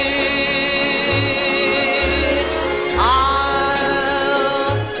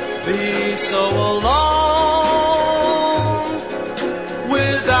 I'll be so alone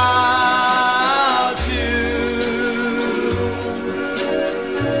without you.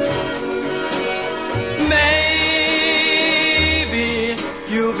 Maybe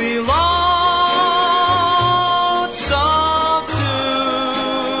you'll be lonesome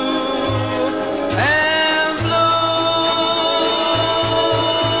too, and blue.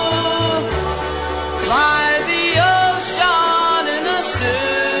 Fly the ocean in a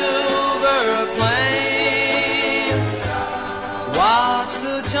silver plane. Watch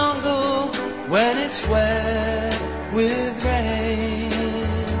the jungle when it's wet with rain.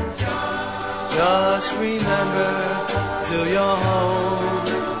 Just remember till you're home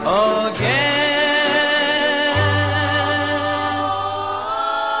again.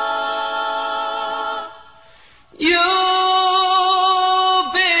 You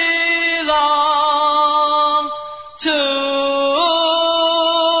belong to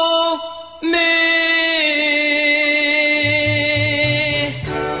me.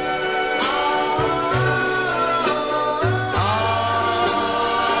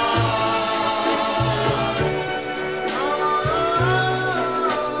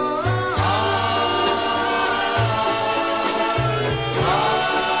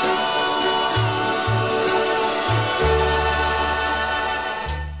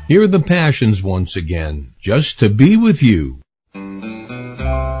 Here are the Passions once again. Just to be with you.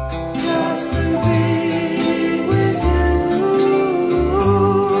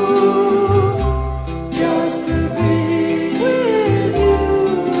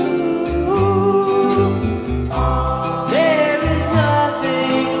 There is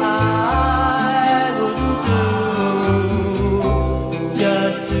nothing I wouldn't do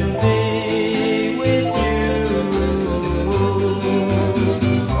just to be with you.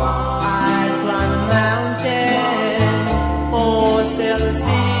 I'd climb a mountain or sail the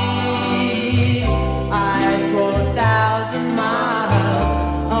seas. I'd go 1,000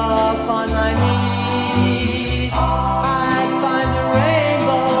 miles upon my knees. I'd find the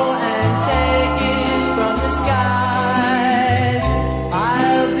rainbow and take it from the sky.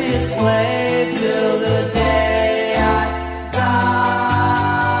 I'll be a slave till the day I die.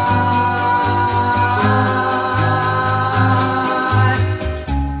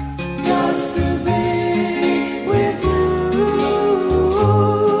 Just to be with you.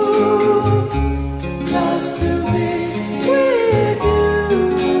 Just to be with you.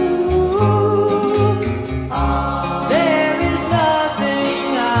 There is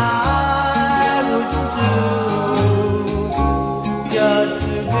nothing I wouldn't do just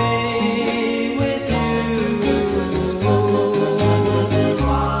to be with you.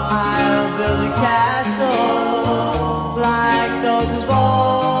 I'll build a castle like those of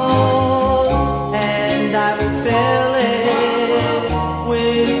old, and I will fill it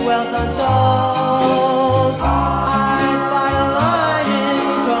with wealth untold. I'd find a lion,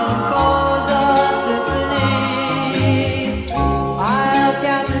 compose a symphony. I'll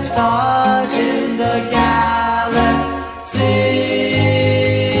count the stars in the galaxy.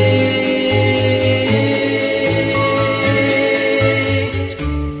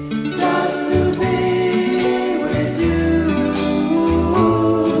 Just to be with you.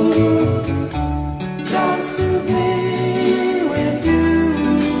 Just to be with you.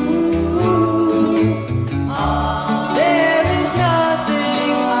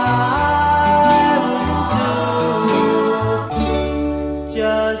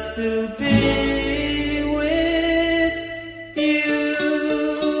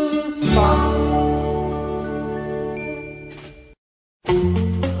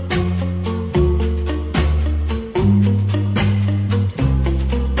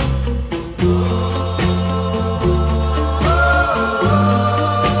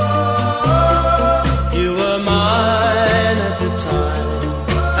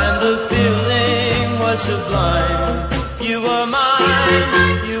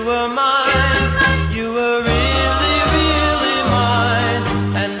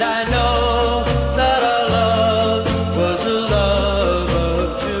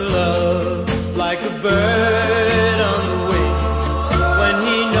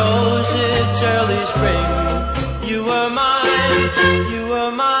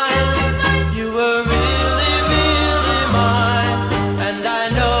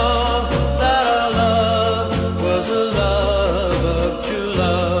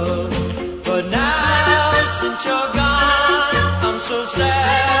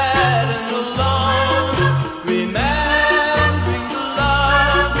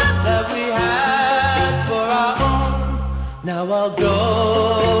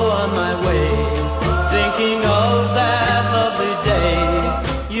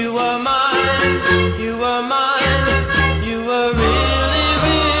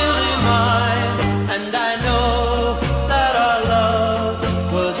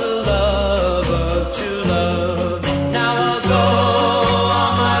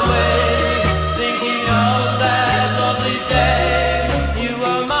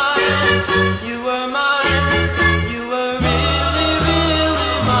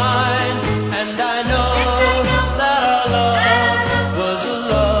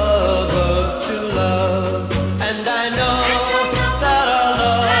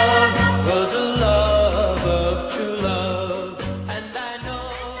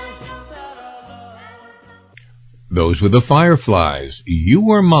 Those Were the Fireflies, You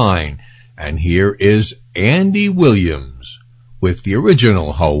Were Mine. And here is Andy Williams with the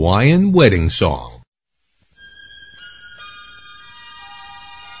original Hawaiian wedding song.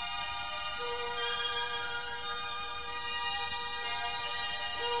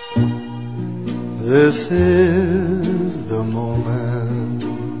 This is the moment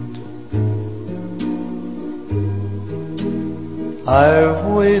I've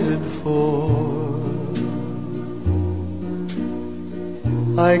waited for.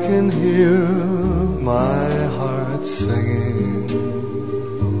 I can hear my heart singing.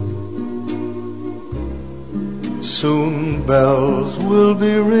 Soon bells will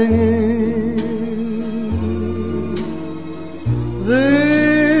be ringing.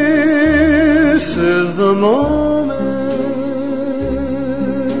 This is the moment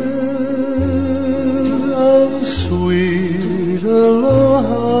of sweet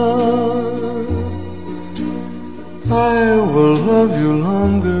aloha. I will love you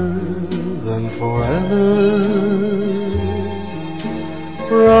longer than forever.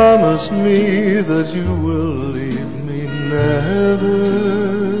 Promise me that you will leave me never.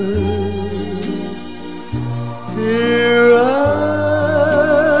 Here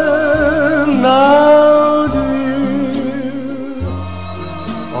and now, dear,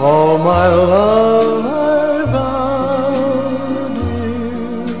 all my love I vow,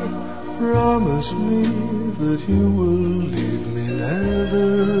 dear. Promise me that you will leave me never.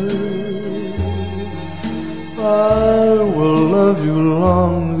 I will love you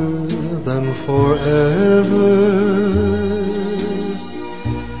longer than forever.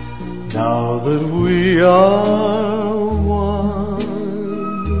 Now that we are one,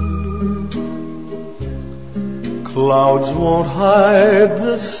 clouds won't hide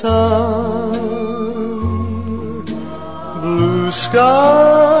the sun. Blue skies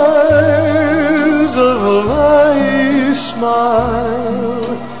of a light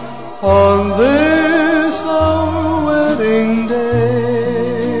smile on this our wedding day.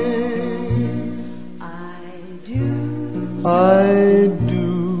 I do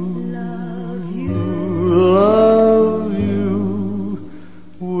love you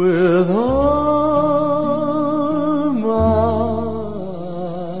with all my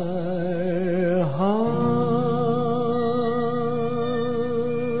heart.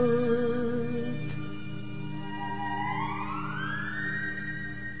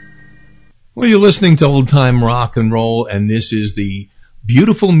 Well, you're listening to Old Time Rock and Roll, and this is the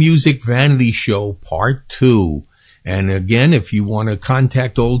Beautiful Music Vanity Show Part 2. And again, if you want to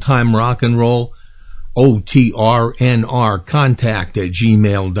contact Old Time Rock and Roll, OTRNR contact at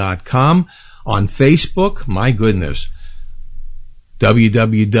gmail.com. On Facebook, my goodness,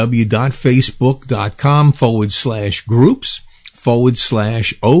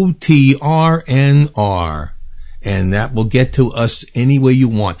 www.facebook.com/groups/OTRNR. And that will get to us any way you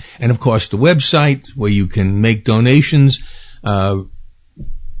want. And of course, the website where you can make donations,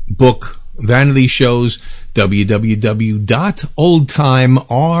 book vanity shows,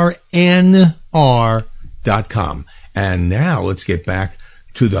 www.oldtimernr.com. And now let's get back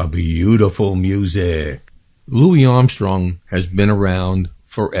to the beautiful music. Louis Armstrong has been around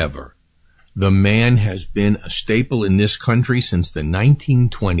forever. The man has been a staple in this country since the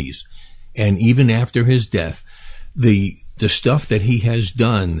 1920s. And even after his death, the stuff that he has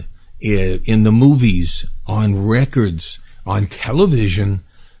done in the movies, on records, on television,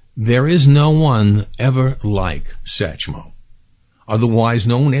 there is no one ever like Satchmo, otherwise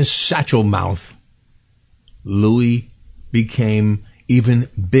known as Satchel Mouth. Louis became even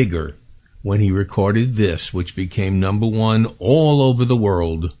bigger when he recorded this, which became number one all over the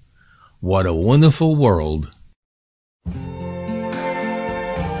world. What a Wonderful World.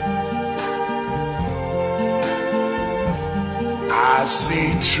 I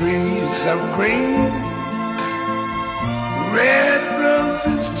see trees of green, red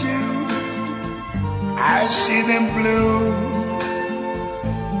roses too. I see them bloom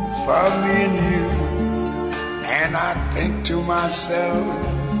for me and you. And I think to myself,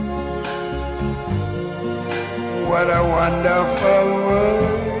 what a wonderful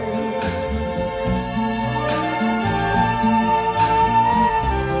world.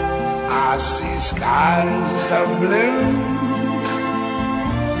 I see skies of blue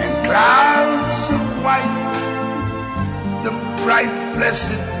and clouds of white, the bright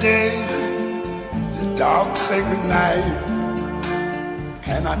blessed day, the dark sacred night.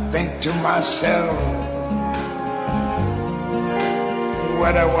 And I think to myself,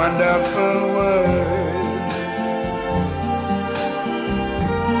 what a wonderful world.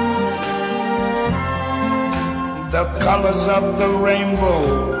 The colors of the rainbow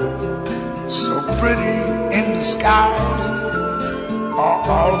so pretty in the sky are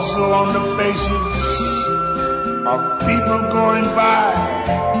also on the faces of people going by.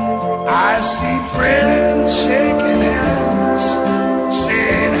 I see friends shaking hands,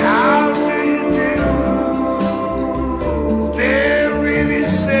 saying, how do you do? They're really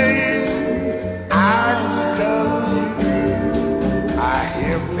saying, I love you. I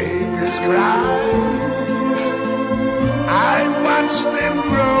hear babies cry, I watch them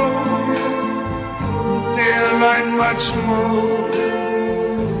grow. They'll learn much more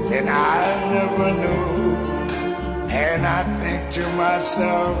than I never knew. And I think to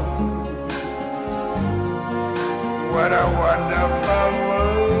myself, what a wonderful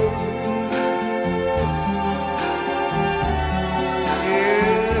world.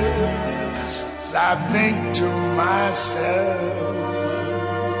 Yes, I think to myself,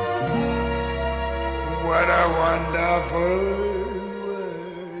 what a wonderful world.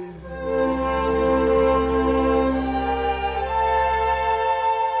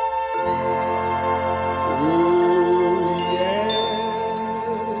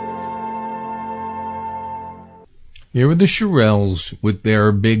 Here are the Shirelles with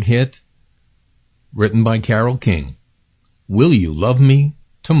their big hit, written by Carole King, Will You Love Me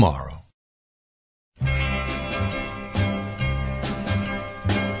Tomorrow?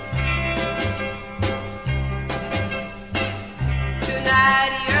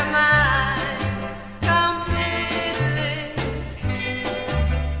 Tonight you're mine completely.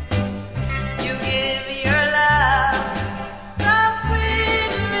 You give your love so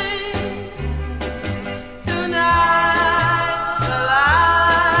sweetly. Tonight the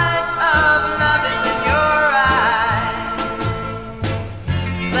light of love is in your eyes.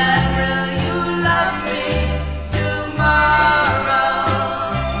 But will you love me tomorrow?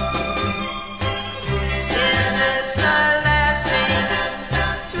 Still is a lasting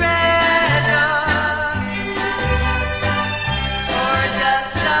treasure, for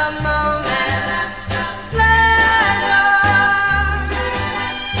just a moment's pleasure.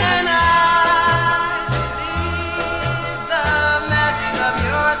 Can I believe the magic of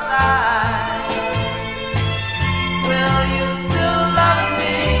your sight? Will you still love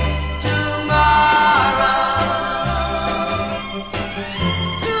me tomorrow?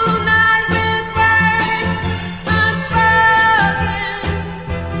 Tonight with words unspoken,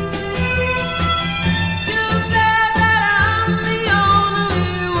 you said that I'm the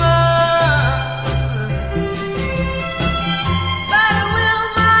only one. But will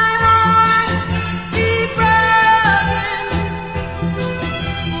my heart be broken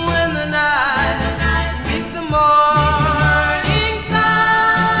when the night meets the morning sun?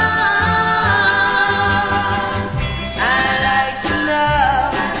 I'd like to know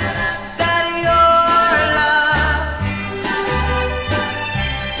that your love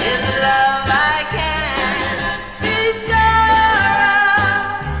is a love I can be sure of.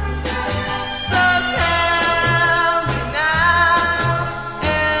 So tell me now,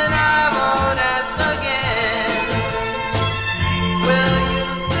 and I won't ask again. Will you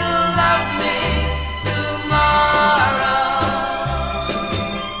still love me tomorrow?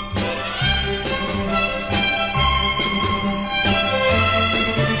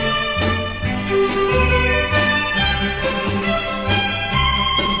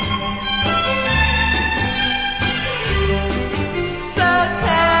 So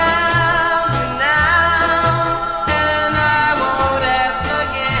tell me now, and I won't ask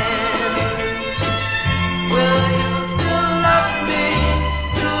again. Will you still love me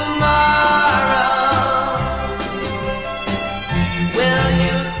tomorrow? Will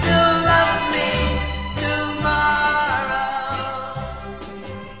you still love me tomorrow?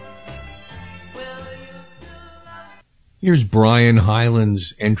 Will you still love me? Here's Brian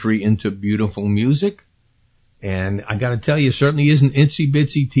Hyland's entry into beautiful music. And I gotta tell you, it certainly isn't itsy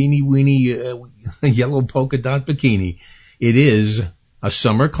bitsy teeny weeny yellow polka dot bikini. It is a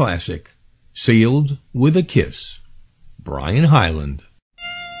summer classic, Sealed with a Kiss. Brian Hyland.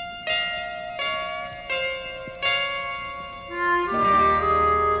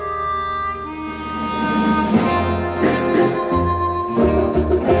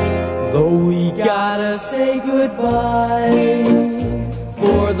 Though we gotta say goodbye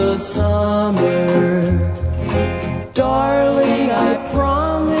for the summer, darling, I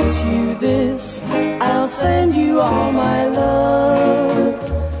promise you this, I'll send you all my love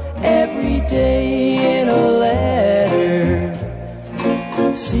every day in a letter,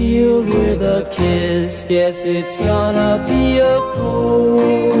 sealed with a kiss. Guess it's gonna be a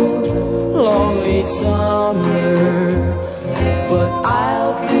cold, lonely summer, but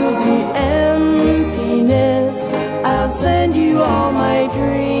I'll fill the emptiness. I'll send you all my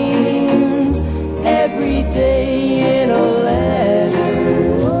dreams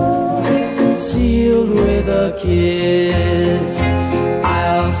a kiss.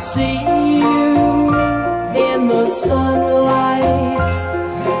 I'll see you in the sunlight.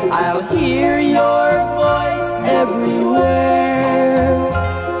 I'll hear your voice everywhere.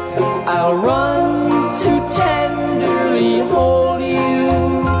 I'll run to tenderly hold you,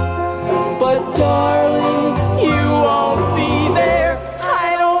 but darling, you won't be there.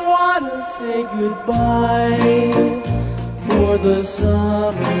 I don't want to say goodbye for the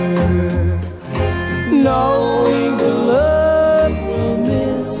summer, knowing the love we'll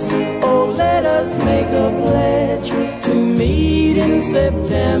miss. Oh, let us make a pledge to meet in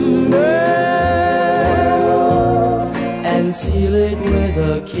September and seal it with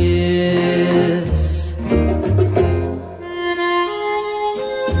a kiss.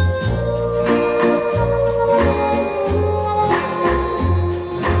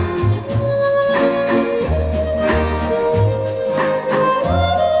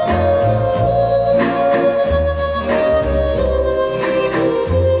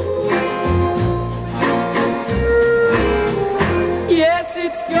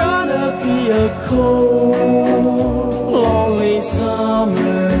 A cold, lonely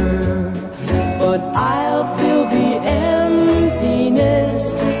summer, but I'll fill the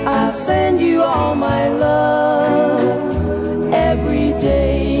emptiness. I'll send you all my love every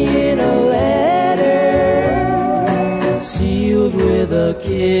day in a letter, sealed with a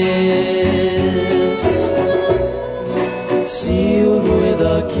kiss, sealed with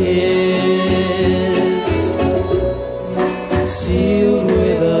a kiss, sealed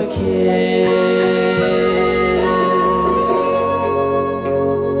with a kiss.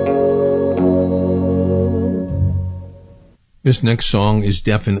 This next song is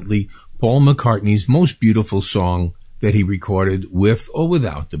definitely Paul McCartney's most beautiful song that he recorded with or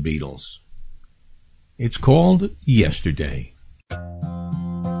without the Beatles. It's called Yesterday.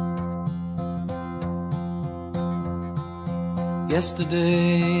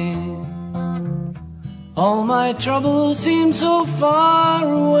 Yesterday, all my troubles seem so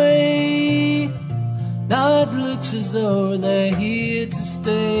far away. Now it looks as though they're here to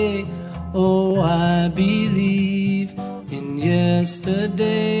stay. Oh, I believe in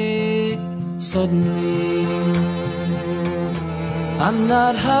yesterday. Suddenly, I'm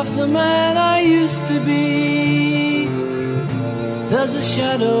not half the man I used to be. There's a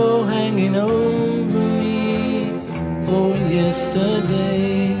shadow hanging over me. Oh,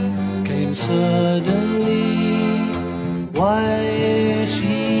 yesterday came suddenly. Why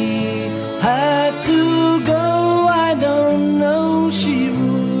she had to go, I don't know. She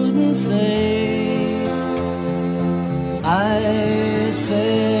wouldn't say. I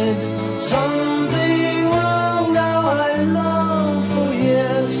said something wrong. Now I long for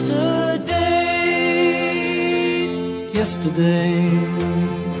yesterday. Yesterday,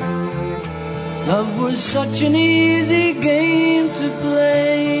 love was such an easy game to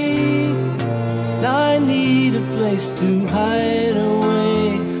play. Now I need a place to hide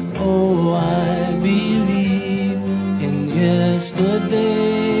away. Oh, I believe in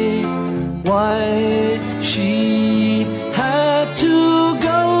yesterday. Why she had to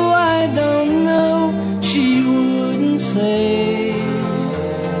go, I don't know. She wouldn't say.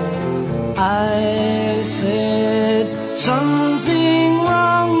 I said something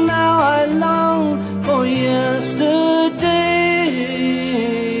wrong. Now I long for yesterday.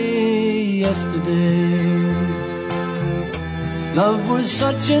 Yesterday, love was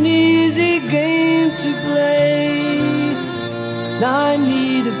such an easy game to play. Now I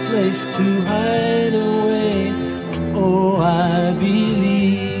need a place to hide away. Oh, I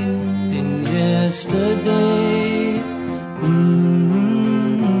believe in yesterday.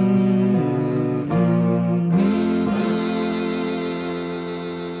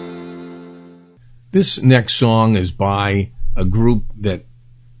 This next song is by a group that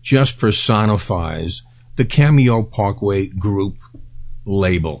just personifies the Cameo Parkway Group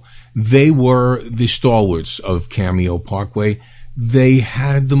label. They were the stalwarts of Cameo Parkway. They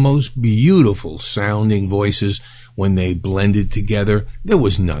had the most beautiful sounding voices when they blended together. There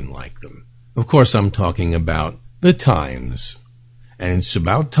was none like them. Of course, I'm talking about the Times. And it's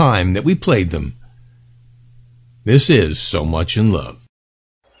about time that we played them. This is So Much in Love.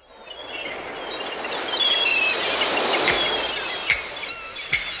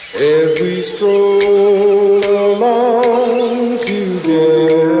 As we stroll along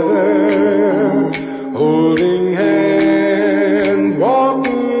together, holding hands,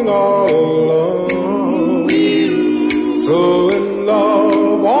 walking all alone. So in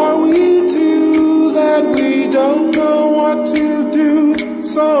love are we two that we don't know what to do.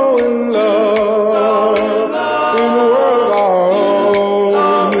 So in love, in a world of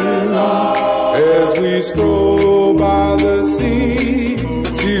our own. As we we stroll by the sea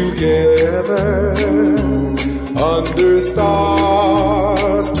together under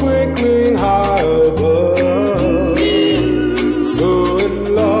stars twinkling high above. So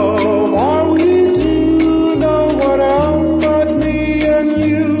in love are we two, no one else but me and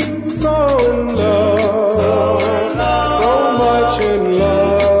you. So in love, so much in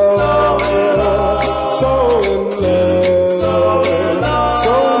love, so in love,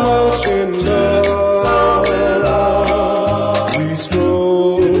 so much in love. We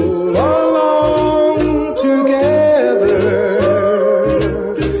stroll along together.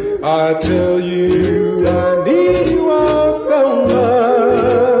 I tell you I need you all so much.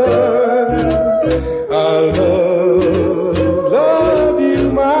 I love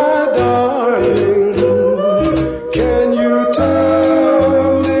you, my darling. Can you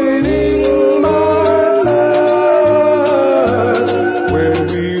tell it in my touch? When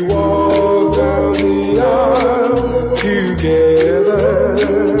we walk down the aisle together,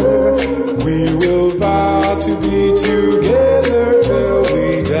 we will vow to be together till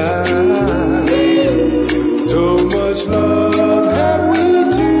we die. So much love have we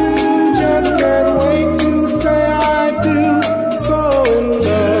two, just can't wait to say I do. So in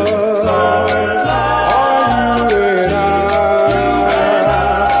love are you and I.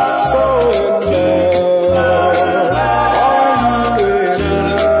 So in love are you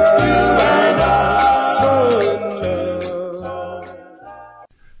and I. So in love.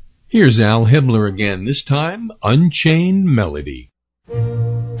 Here's Al Hibbler again, this time Unchained Melody.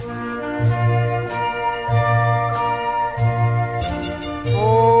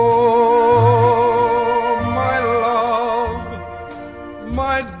 Oh, my love,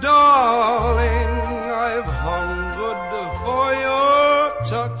 my darling, I've hungered for your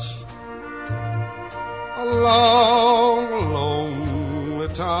touch a long, long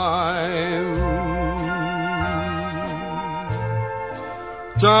time.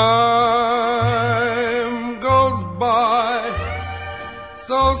 Time goes by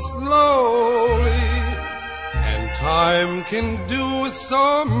so slowly, and time can do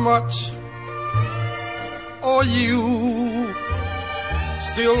so much. Are you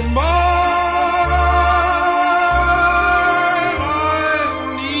still mine? I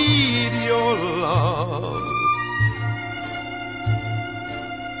need your love.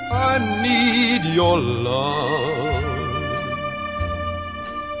 I need your love.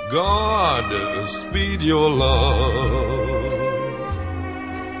 God, speed your love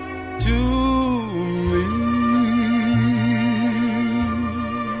to me.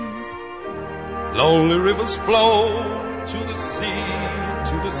 Lonely rivers flow to the sea,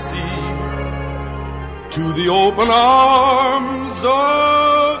 to the sea, to the open arms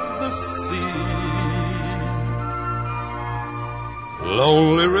of the sea.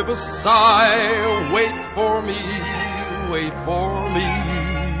 Lonely rivers sigh, wait for me, wait for me.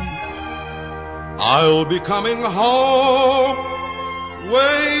 I'll be coming home,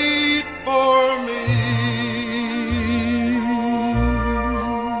 wait for me.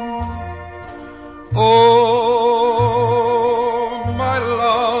 Oh, my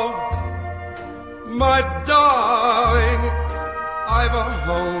love, my darling, I've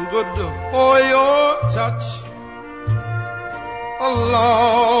hungered for your touch a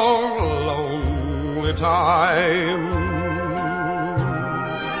long, lonely time.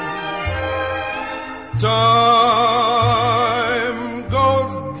 Time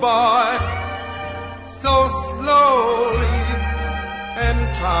goes by so slowly,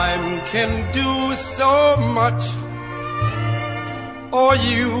 and time can do so much. Are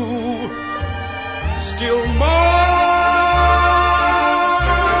you still mine?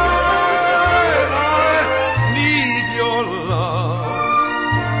 I need your love.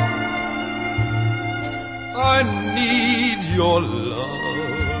 I need your love.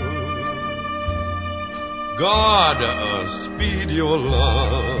 God, speed your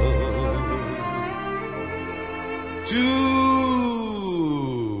love to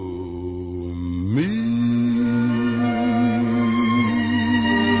me.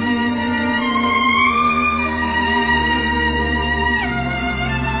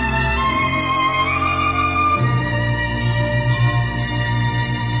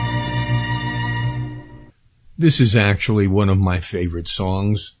 This is actually one of my favorite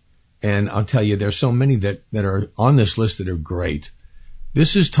songs. And I'll tell you, there's so many that are on this list that are great.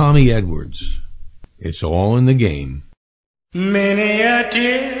 This is Tommy Edwards. It's all in the game. Many a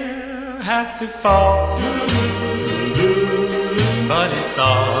tear has to fall, but it's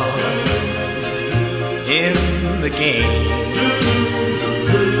all in the game.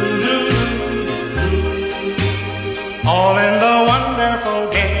 All in the wonderful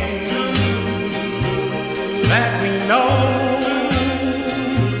game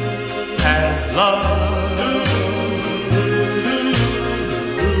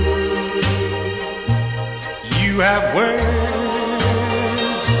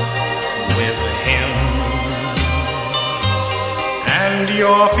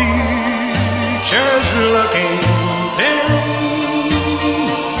your future's looking thin,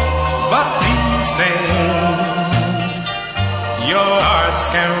 but these things your hearts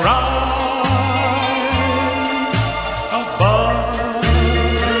can rise above.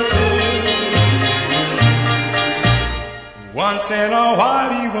 Once in a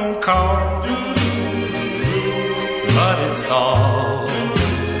while he won't call, but it's all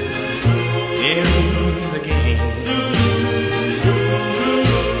in the game.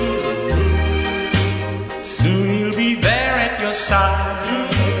 Soon he'll be there at your side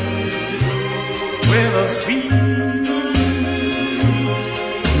with a sweet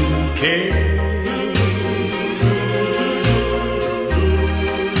bouquet.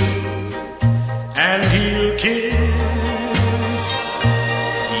 And he'll kiss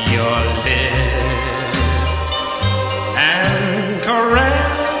your lips and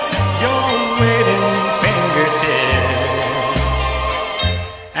caress your waiting fingertips,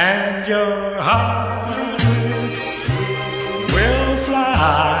 and your hearts will fly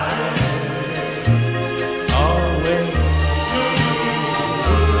away.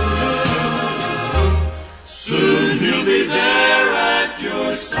 Soon he'll be there at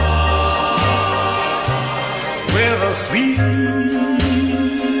your side with a sweet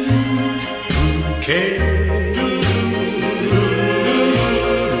bouquet.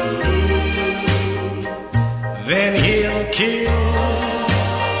 Then he'll kiss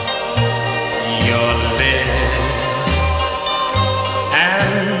your lips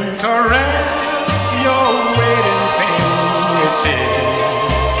and caress your waiting fingertips,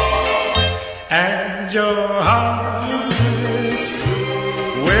 and your hearts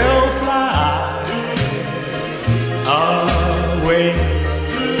will fly away.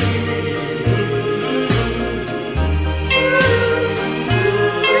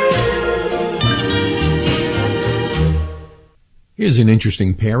 Here's an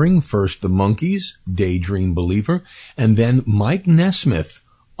interesting pairing. First, the Monkees, Daydream Believer, and then Mike Nesmith,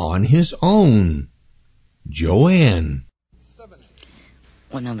 On His Own, Joanne.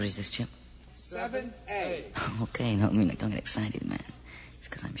 What number is this, Chip? 7A. Okay, no, I mean, don't get excited, man. It's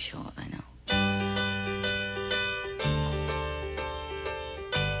because I'm short, I know.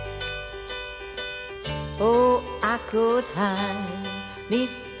 Oh, I could hide neath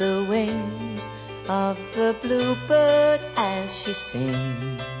the wings of the bluebird as she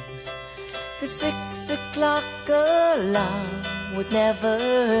sings. The 6 o'clock alarm would never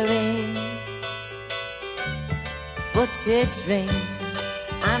ring, but it rings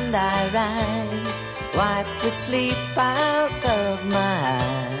and I rise, wipe the sleep out of my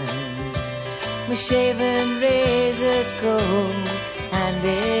eyes. My shaven razor's cold and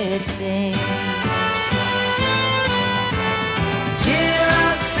it stings. Cheer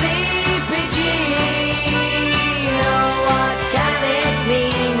up, sleepy Jean. Oh, what can it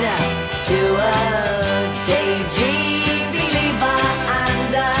mean to a daydream believer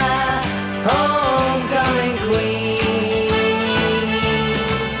and a homecoming queen?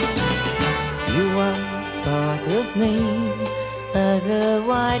 You once thought of me as a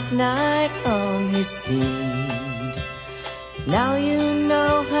white knight on his steed. Now you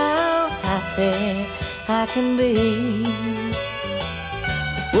know how happy I can be.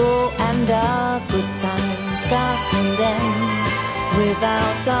 Oh, and our good time starts and ends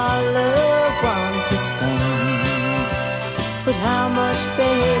without $1 to spend. But how much,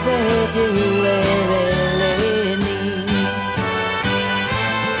 baby, do we really need?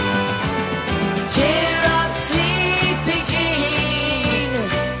 Cheer up, sleepy Jean.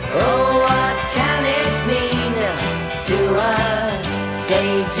 Oh, what can it mean to a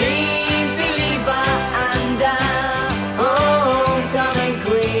daydream believer and a homecoming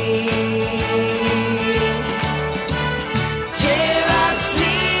queen? Cheer up,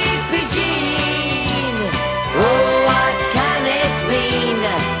 sleepy Jean. Oh, what can it mean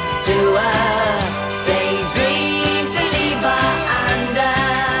to a daydream believer and a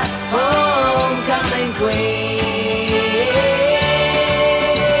homecoming queen?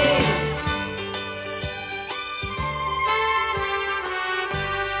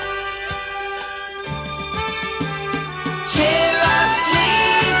 Cheer up,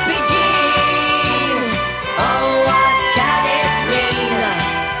 sleepy Jean. Oh, what can it mean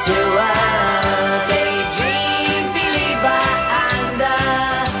to a daydream believer and a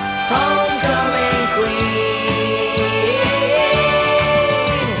homecoming queen?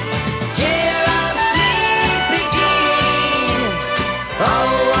 Cheer up, sleepy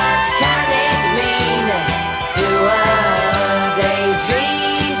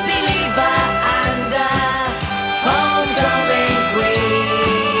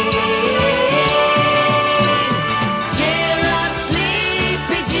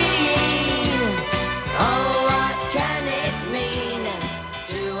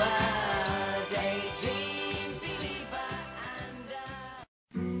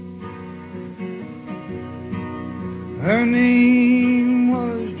Her name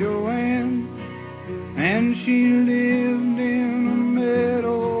was Joanne, and she lived in a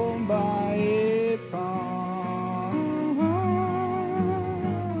meadow by a pond.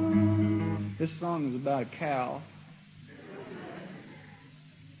 This song is about a cow.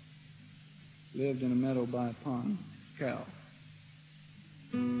 Lived in a meadow by a pond. Cow.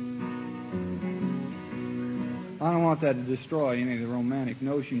 I don't want that to destroy any of the romantic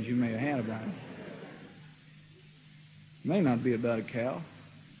notions you may have had about it. It may not be about a cow.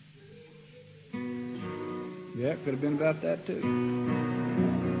 Yeah, it could have been about that too.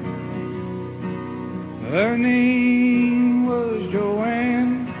 Her name was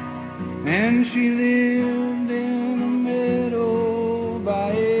Joanne, and she lived in a meadow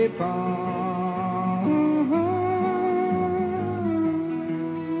by a pond.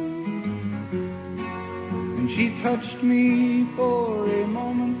 And she touched me for a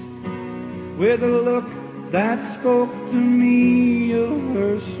moment with a look that spoke to me of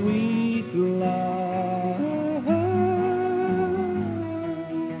her sweet love.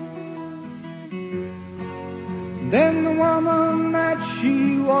 Then the woman that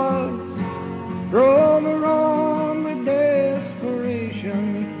she was drove her on with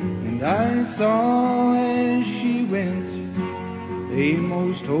desperation, and I saw as she went a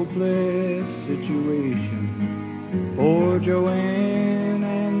most hopeless situation for Joanne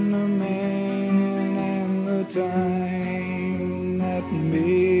and the man and the time that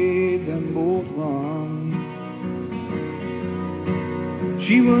made them both run.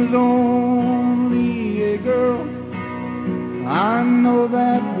 She was only a girl, I know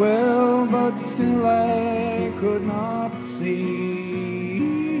that well, but still I could not see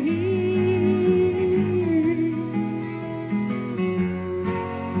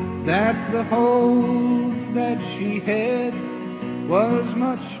that the hope that she had was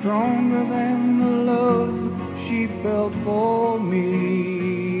much stronger than the love she felt for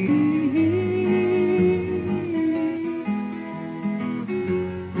me.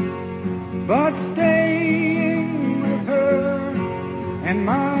 But staying with her and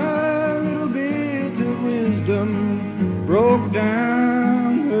my little bit of wisdom broke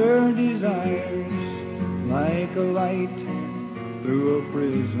down her desires like a light through a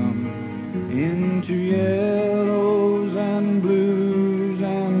prism into yellows and blues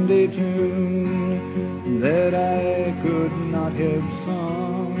and a tune that I could not have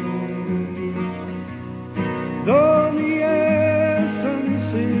sung. Though the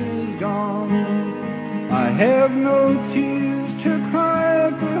essence is gone, I have no tears to cry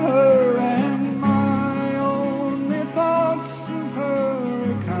for her, and my only thoughts of her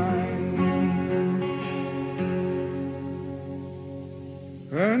are kind.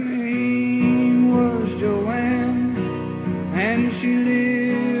 Her name was Joanne, and she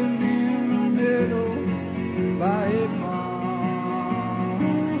lived in the middle by a pond.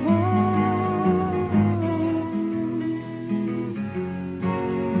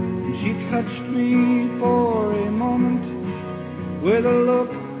 She touched me for a moment with a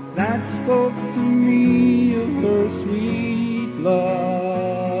look that spoke to me of her sweet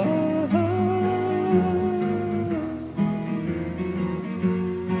love.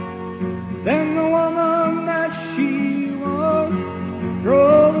 Then the woman that she was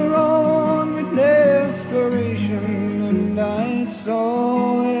drove her on with desperation, and I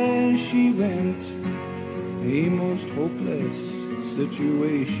saw as she went a most hopeless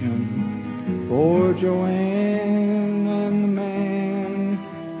situation for Joanne and the man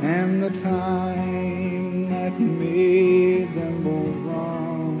and the time that made them both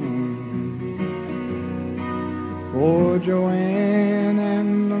wrong. For Joanne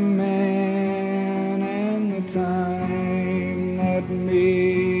and the man and the time that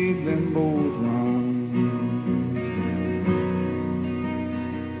made them both wrong.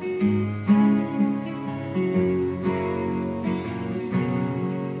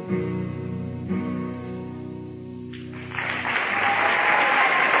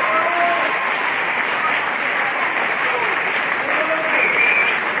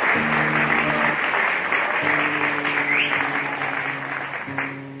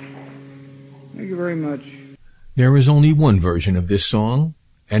 Thank you very much. There is only one version of this song,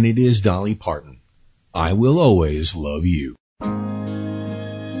 and it is Dolly Parton. I Will Always Love You.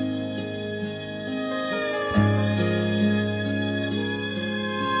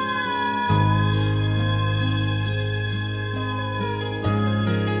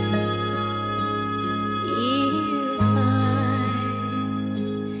 If I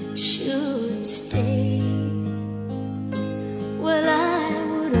should stay, well, I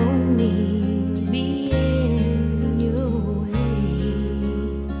would only be in your way,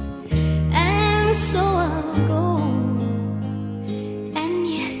 and so I'll go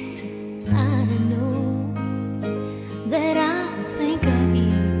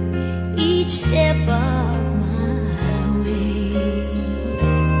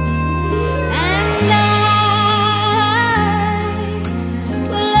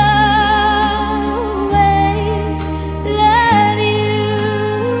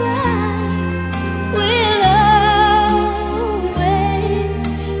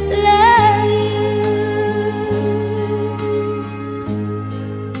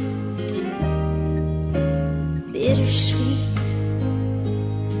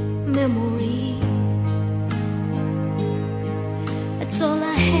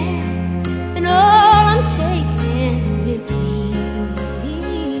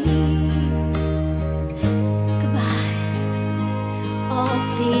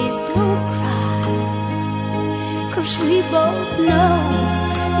both know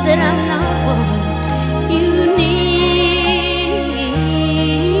that I'm not what you need,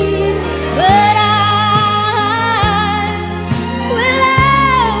 but I will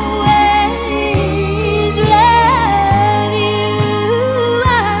always love you.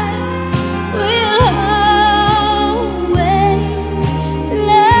 I will always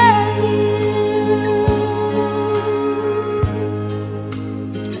love you.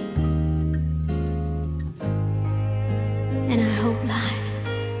 And I hope life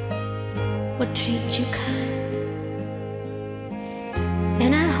will treat you kind.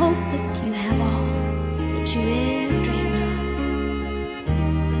 And I hope that you have all that you ever dreamed of.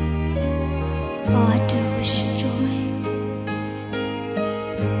 Oh, I do wish you joy.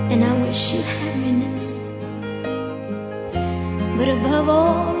 And I wish you happiness. But above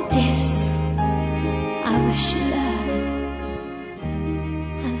all this, I wish you love.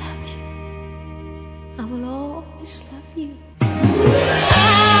 I love you. I will always love you.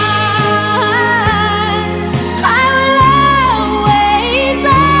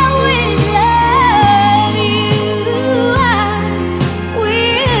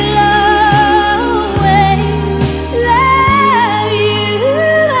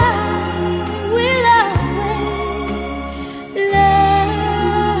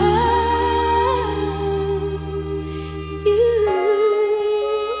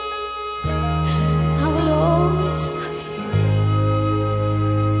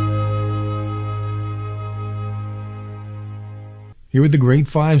 Here are the Great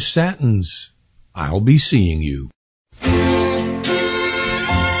Five Satins. I'll be seeing you.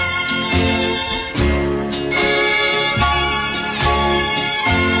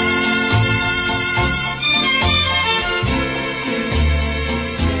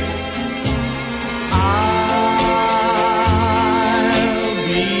 I'll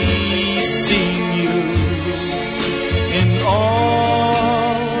be seeing you in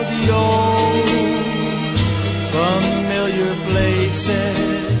all the old familiar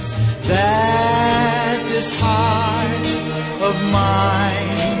places that this heart of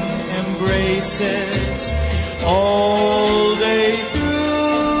mine embraces all day through.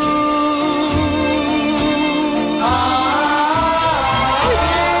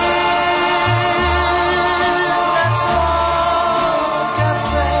 That small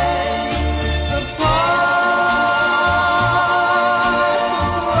cafe, the park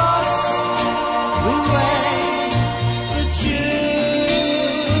across the way, the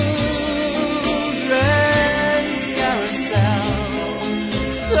children's carousel,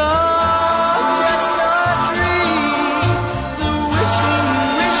 the chestnut tree, the wishing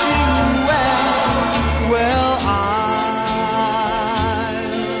well. Well, I'll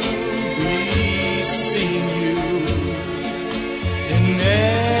be seeing you in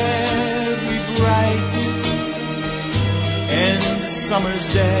every bright and summer's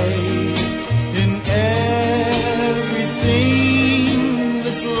day, in everything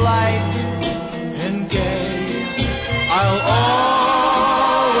that's light and gay. I'll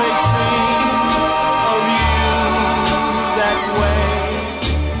always think of you that way.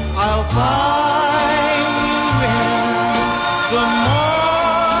 I'll find you in the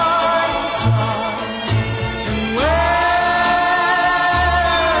morning sun, and when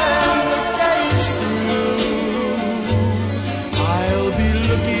the day's through, I'll be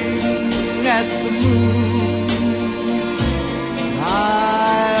looking at the moon.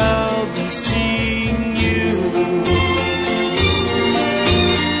 I'll be seeing you.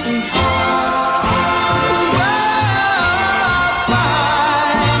 I'll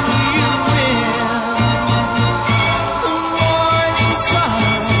find you in the morning sun,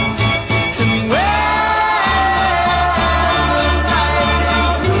 and when the night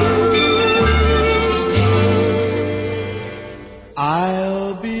is through,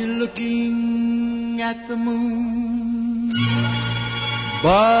 I'll be looking at the moon,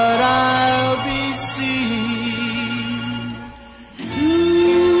 but I'll be seeing you.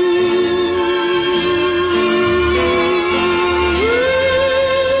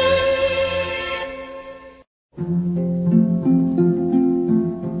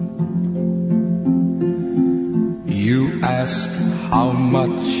 You ask how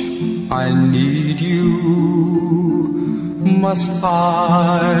much I need you. Must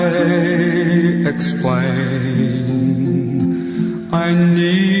I explain? I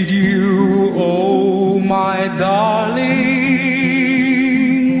need you, oh my darling,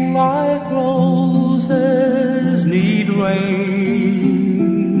 like roses need rain.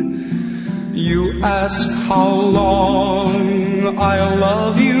 You ask how long I'll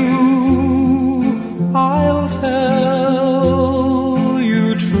love you. I'll tell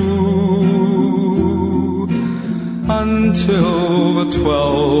you true. until the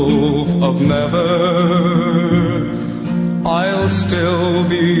 12th of never, I'll still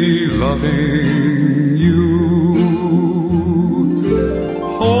be loving you.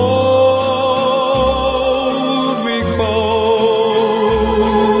 Hold me close,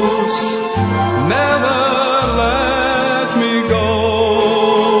 never let me go.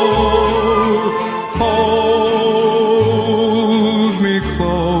 Hold me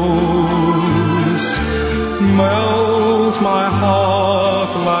close, melt my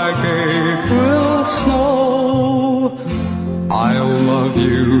heart like April snow. I'll love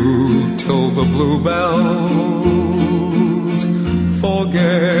you till the bluebells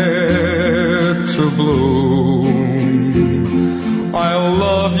forget to bloom. I'll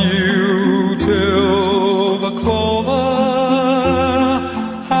love you till the clover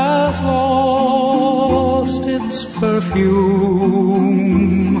has lost its perfume.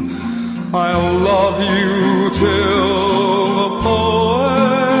 I'll love you till the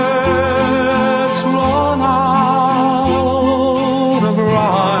poets run out of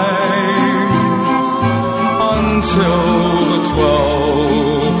rhyme, until the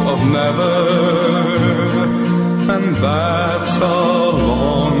 12th of never, and that's a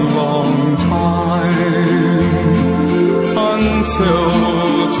long, long time. Until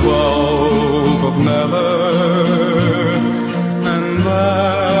the 12th of never, and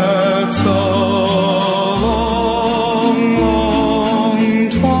that's a long, long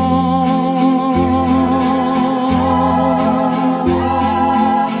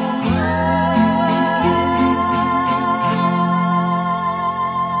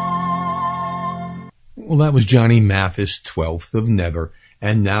Well, that was Johnny Mathis, 12th of Never.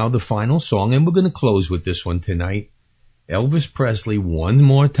 And now the final song, and we're going to close with this one tonight. Elvis Presley, one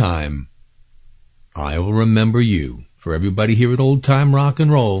more time. I'll Remember You. For everybody here at Old Time Rock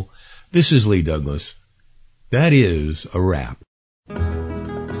and Roll, this is Lee Douglas. That is a wrap.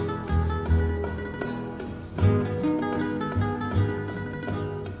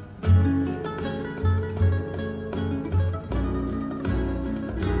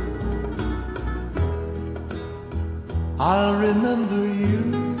 I'll remember you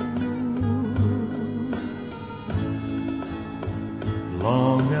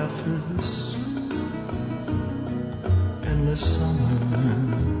long after this endless summer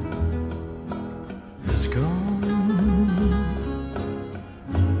is gone.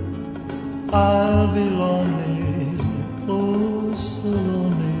 I'll be lonely, oh so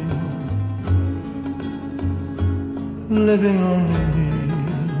lonely, living only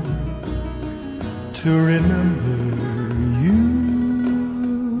to remember you.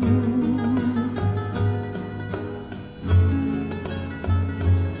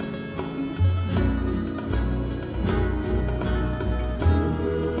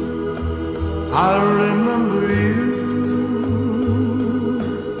 I remember you,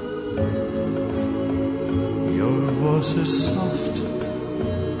 your voice is soft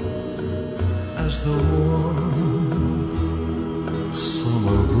as the warm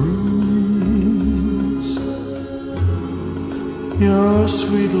summer breeze. Your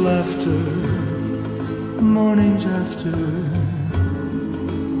sweet laughter, mornings after,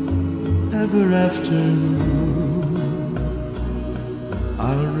 ever after,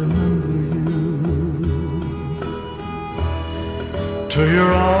 I'll remember you. To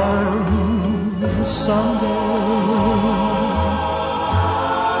your arms someday,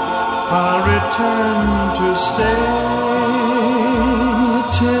 I'll return to stay.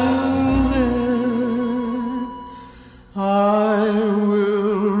 Till then, I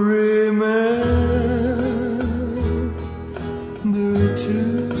will remember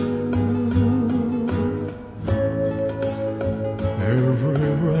too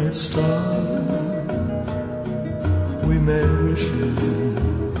every bright star we made wishes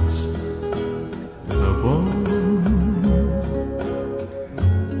upon.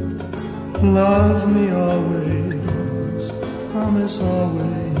 Love me always, promise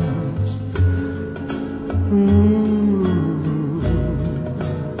always. Ooh,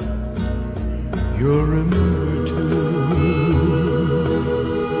 you'll remember too.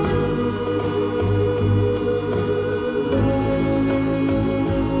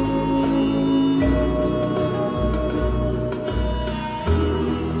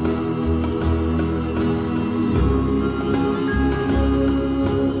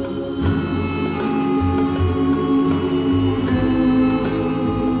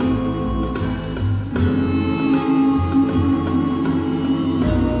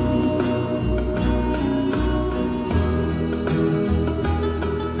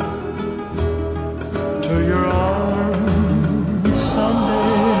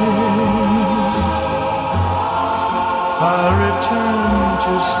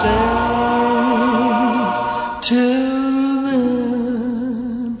 stay. Till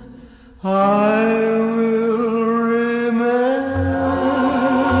then, I will remember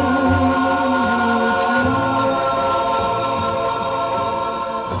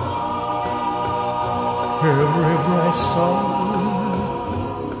every bright star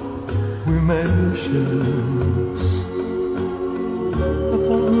we may share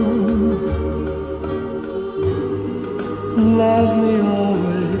upon. Love me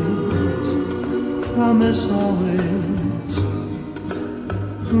always, promise always.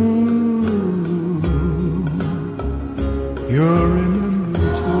 You'll remember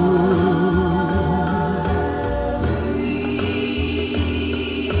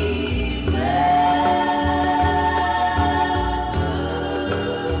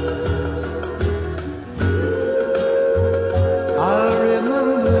I'll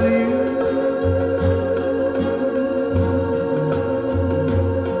remember you.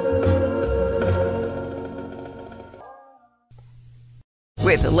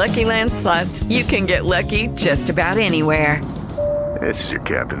 With the Lucky Land Slots, you can get lucky just about anywhere. This is your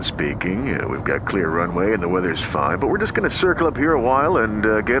captain speaking. We've got clear runway and the weather's fine, but we're just going to circle up here a while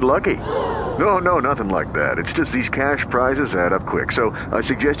and get lucky. No, nothing like that. It's just these cash prizes add up quick. So I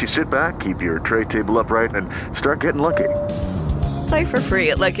suggest you sit back, keep your tray table upright, and start getting lucky. Play for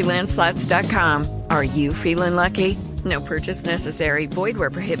free at LuckyLandSlots.com. Are you feeling lucky? No purchase necessary. Void where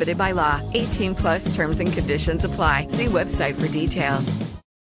prohibited by law. 18+ terms and conditions apply. See website for details.